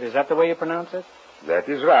 Pinza. Is that the way you pronounce it? That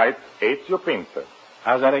is right. Ezio Pinza.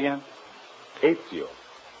 How's that again? Ezio.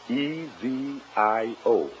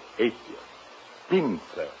 E-Z-I-O. Ezio.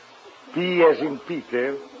 Pinza. P as in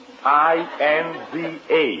Peter.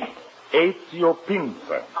 I-N-Z-A. Ezio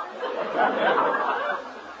Pinza.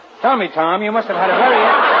 Tell me, Tom, you must have had a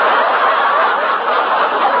very...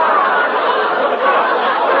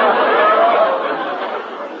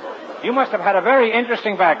 You must have had a very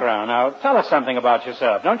interesting background. Now, tell us something about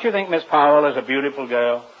yourself. Don't you think Miss Powell is a beautiful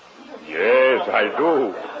girl? Yes, I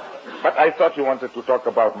do. But I thought you wanted to talk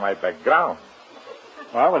about my background.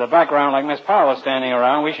 Well, with a background like Miss Powell standing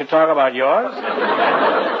around, we should talk about yours.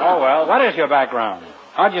 Oh, well, what is your background?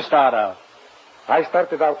 How'd you start out? I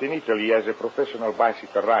started out in Italy as a professional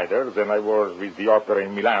bicycle rider. Then I was with the opera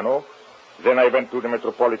in Milano. Then I went to the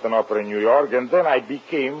Metropolitan Opera in New York. And then I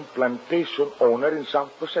became plantation owner in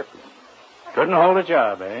South Pacific. Couldn't hold a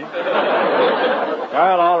job, eh?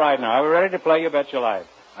 Well, all right now. We're ready to play You Bet Your Life.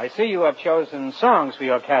 I see you have chosen songs for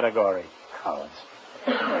your category. Cowards.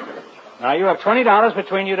 Now, you have $20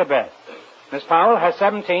 between you to bet. Miss Powell has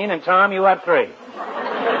 17, and Tom, you have 3.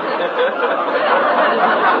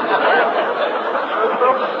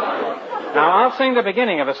 Now, I'll sing the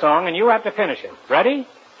beginning of a song, and you have to finish it. Ready?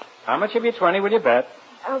 How much of your 20 will you bet?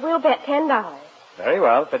 We'll bet $10. Very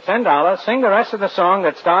well. For $10, sing the rest of the song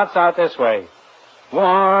that starts out this way.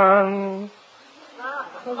 1. Is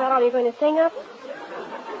that all you're going to sing of?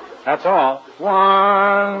 That's all.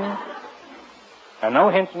 1. And no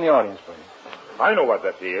hint from the audience, please. I know what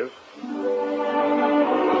that is.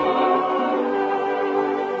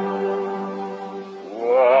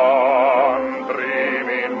 One dream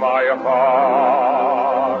in my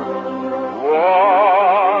heart,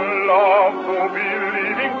 one love to be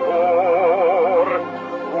living for,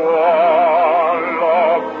 one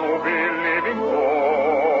love to be living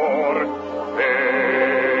for.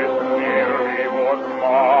 This nearly was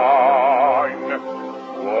mine,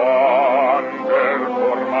 one girl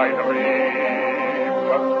for my dream,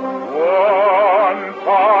 one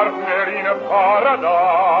partner in a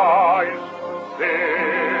paradise.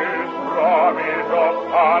 This promise of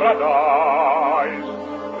paradise,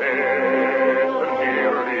 this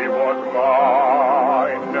nearly was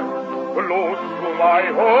mine. Close to my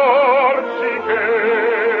heart she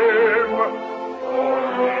came,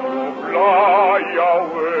 only to fly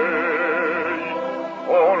away,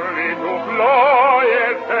 only to fly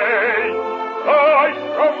and say, like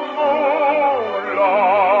the moonlight.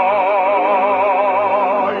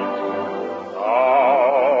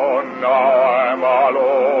 Now I'm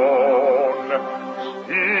alone,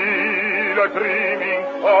 still dreaming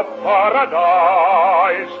of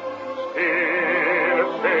paradise, still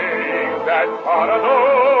saying that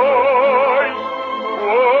paradise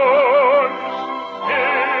once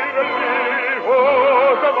nearly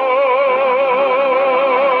was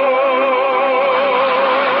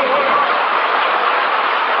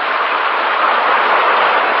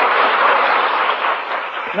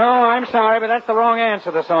No, I'm sorry, but that's the wrong answer,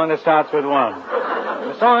 the song that starts with 1.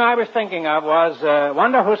 The song I was thinking of was,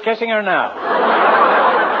 Wonder Who's Kissing Her Now.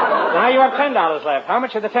 Now you have $10 left. How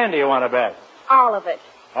much of the 10 do you want to bet? All of it.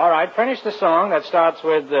 All right, finish the song that starts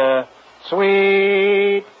with,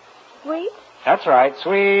 Sweet. Sweet? That's right,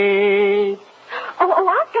 Sweet. Oh,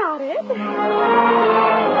 I got it.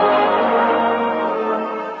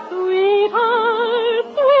 Sweetheart,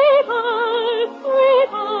 sweetheart,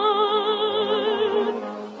 sweetheart,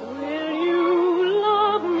 will you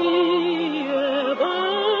love me ever?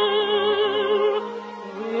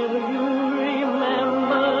 Will you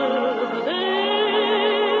remember the day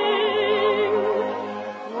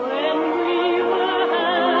when we were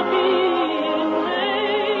happy in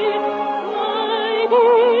May, my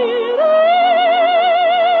dearest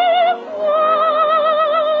one?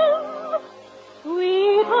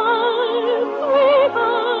 Sweetheart,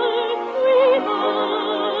 sweetheart, sweetheart,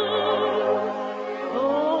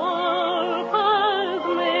 though our paths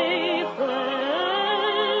may sever,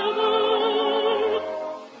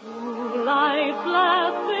 through life's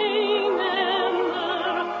lasting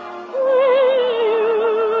ember, will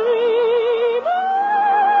you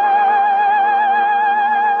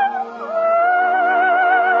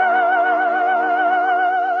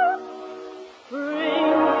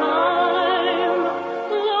springtime,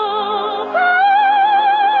 love,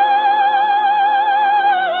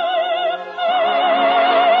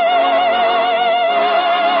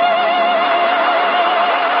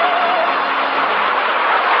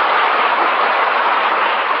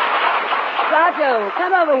 Groucho,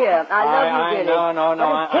 come over here. I love you, dearly.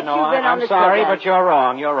 No, I'm sorry, but you're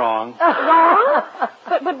wrong. You're wrong. Wrong?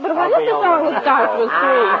 But what is the song that starts with 3?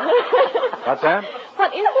 What's that?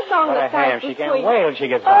 What is the song What a that ham. starts She with can't 3? wait till she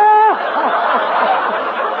gets back.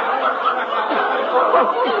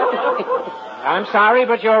 I'm sorry,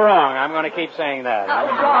 but you're wrong. I'm going to keep saying that.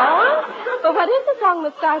 Wrong? But what is the song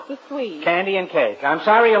that starts with 3? Candy and cake. I'm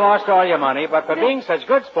sorry you lost all your money, but for being such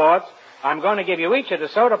good sports, I'm going to give you each a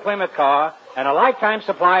DeSoto Plymouth car and a lifetime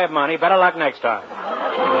supply of money. Better luck next time.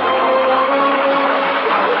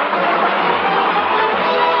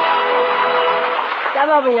 Come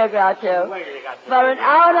over here, Groucho. For an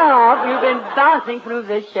hour and a half, you've been bouncing through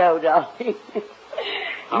this show, darling.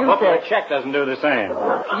 I hope your check doesn't do the same.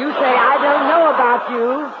 You say, I don't know about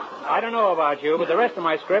you. I don't know about you, but the rest of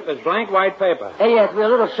my script is blank white paper. Yes, we're a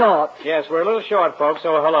little short. Yes, we're a little short, folks,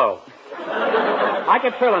 so hello. I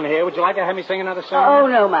could fill in here. Would you like to have me sing another song? Oh,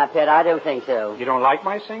 no, my pet, I don't think so. You don't like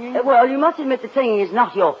my singing? Well, you must admit that singing is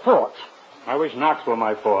not your forte. I wish Knox were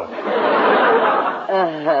my forte.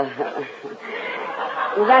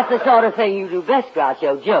 Well, that's the sort of thing you do best,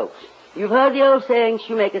 Groucho, jokes. You've heard the old saying,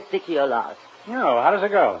 shoemaker, stick to your last. No, how does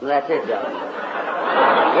it go? Well, that's it,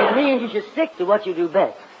 darling. It means you should stick to what you do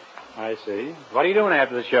best. I see. What are you doing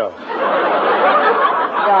after the show?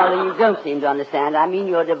 Darling, you don't seem to understand. I mean,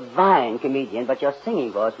 you're a divine comedian, but your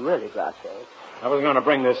singing voice really, Groucho. I was going to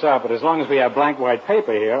bring this up, but as long as we have blank white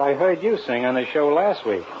paper here, I heard you sing on the show last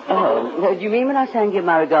week. Oh, do you mean when I sang Give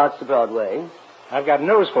My Regards to Broadway? I've got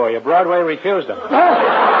news for you. Broadway refused them.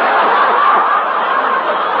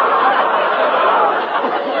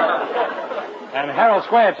 And Herald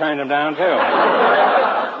Square turned him down, too.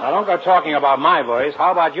 Now, don't go talking about my voice.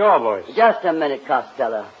 How about your voice? Just a minute,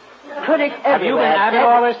 Costello. Critics everywhere... Have you been at it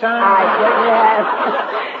all this time? I certainly have.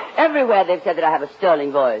 Everywhere they've said that I have a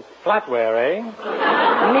sterling voice. Flatware, eh?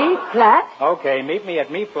 Me, flat? Okay, meet me at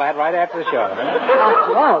Me Flat right after the show.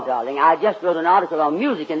 After all, darling, I just wrote an article on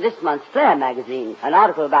music in this month's Flair magazine. An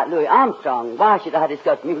article about Louis Armstrong. Why should I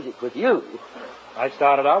discuss music with you? I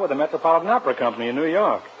started out with the Metropolitan Opera Company in New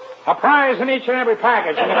York. A prize in each and every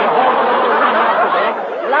package. Well,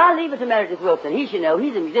 I'll leave it to Meredith Wilson. He should know.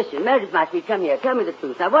 He's a musician. Meredith, my sweet, come here. Tell me the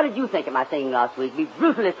truth. Now, what did you think of my singing last week? Be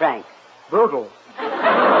brutally frank. Brutal.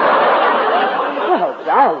 Well,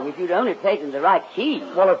 darling, if you'd only taken the right key.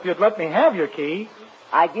 Well, if you'd let me have your key.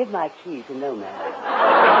 I give my key to no man.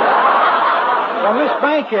 Well, Miss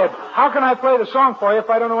Bankhead, how can I play the song for you if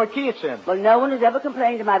I don't know what key it's in? Well, no one has ever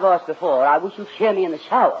complained to my voice before. I wish you'd hear me in the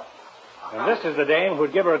shower. And this is the dame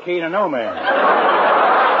who'd give her a key to no man.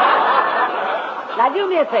 Now, do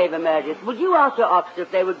me a favor, Meredith. Would you ask your orchestra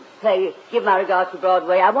if they would play Give My Regards to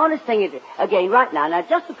Broadway? I want to sing it again right now. Now,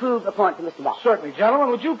 just to prove a point to Mr. Marx. Certainly. Gentlemen,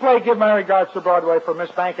 would you play Give My Regards to Broadway for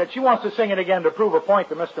Miss Bankhead? She wants to sing it again to prove a point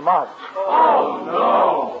to Mr. Marx. Oh,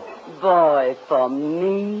 no. Boy, for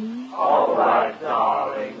me. All right,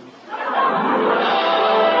 darling.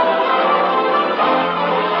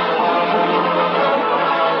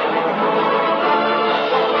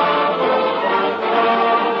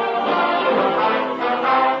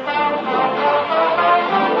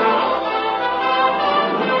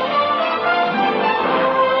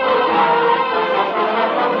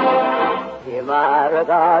 Give my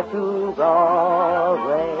regard to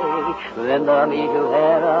Broadway. Remember me to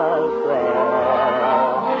Herald Square.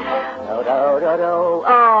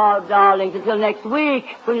 Oh, darlings, until next week,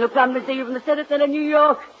 when you'll come to see you from the citizen of New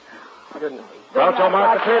York. Groucho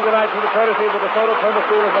Marx appeared tonight through the courtesy of the DeSoto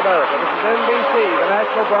Permasteelers of America. This is NBC, the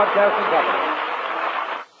National Broadcasting Company.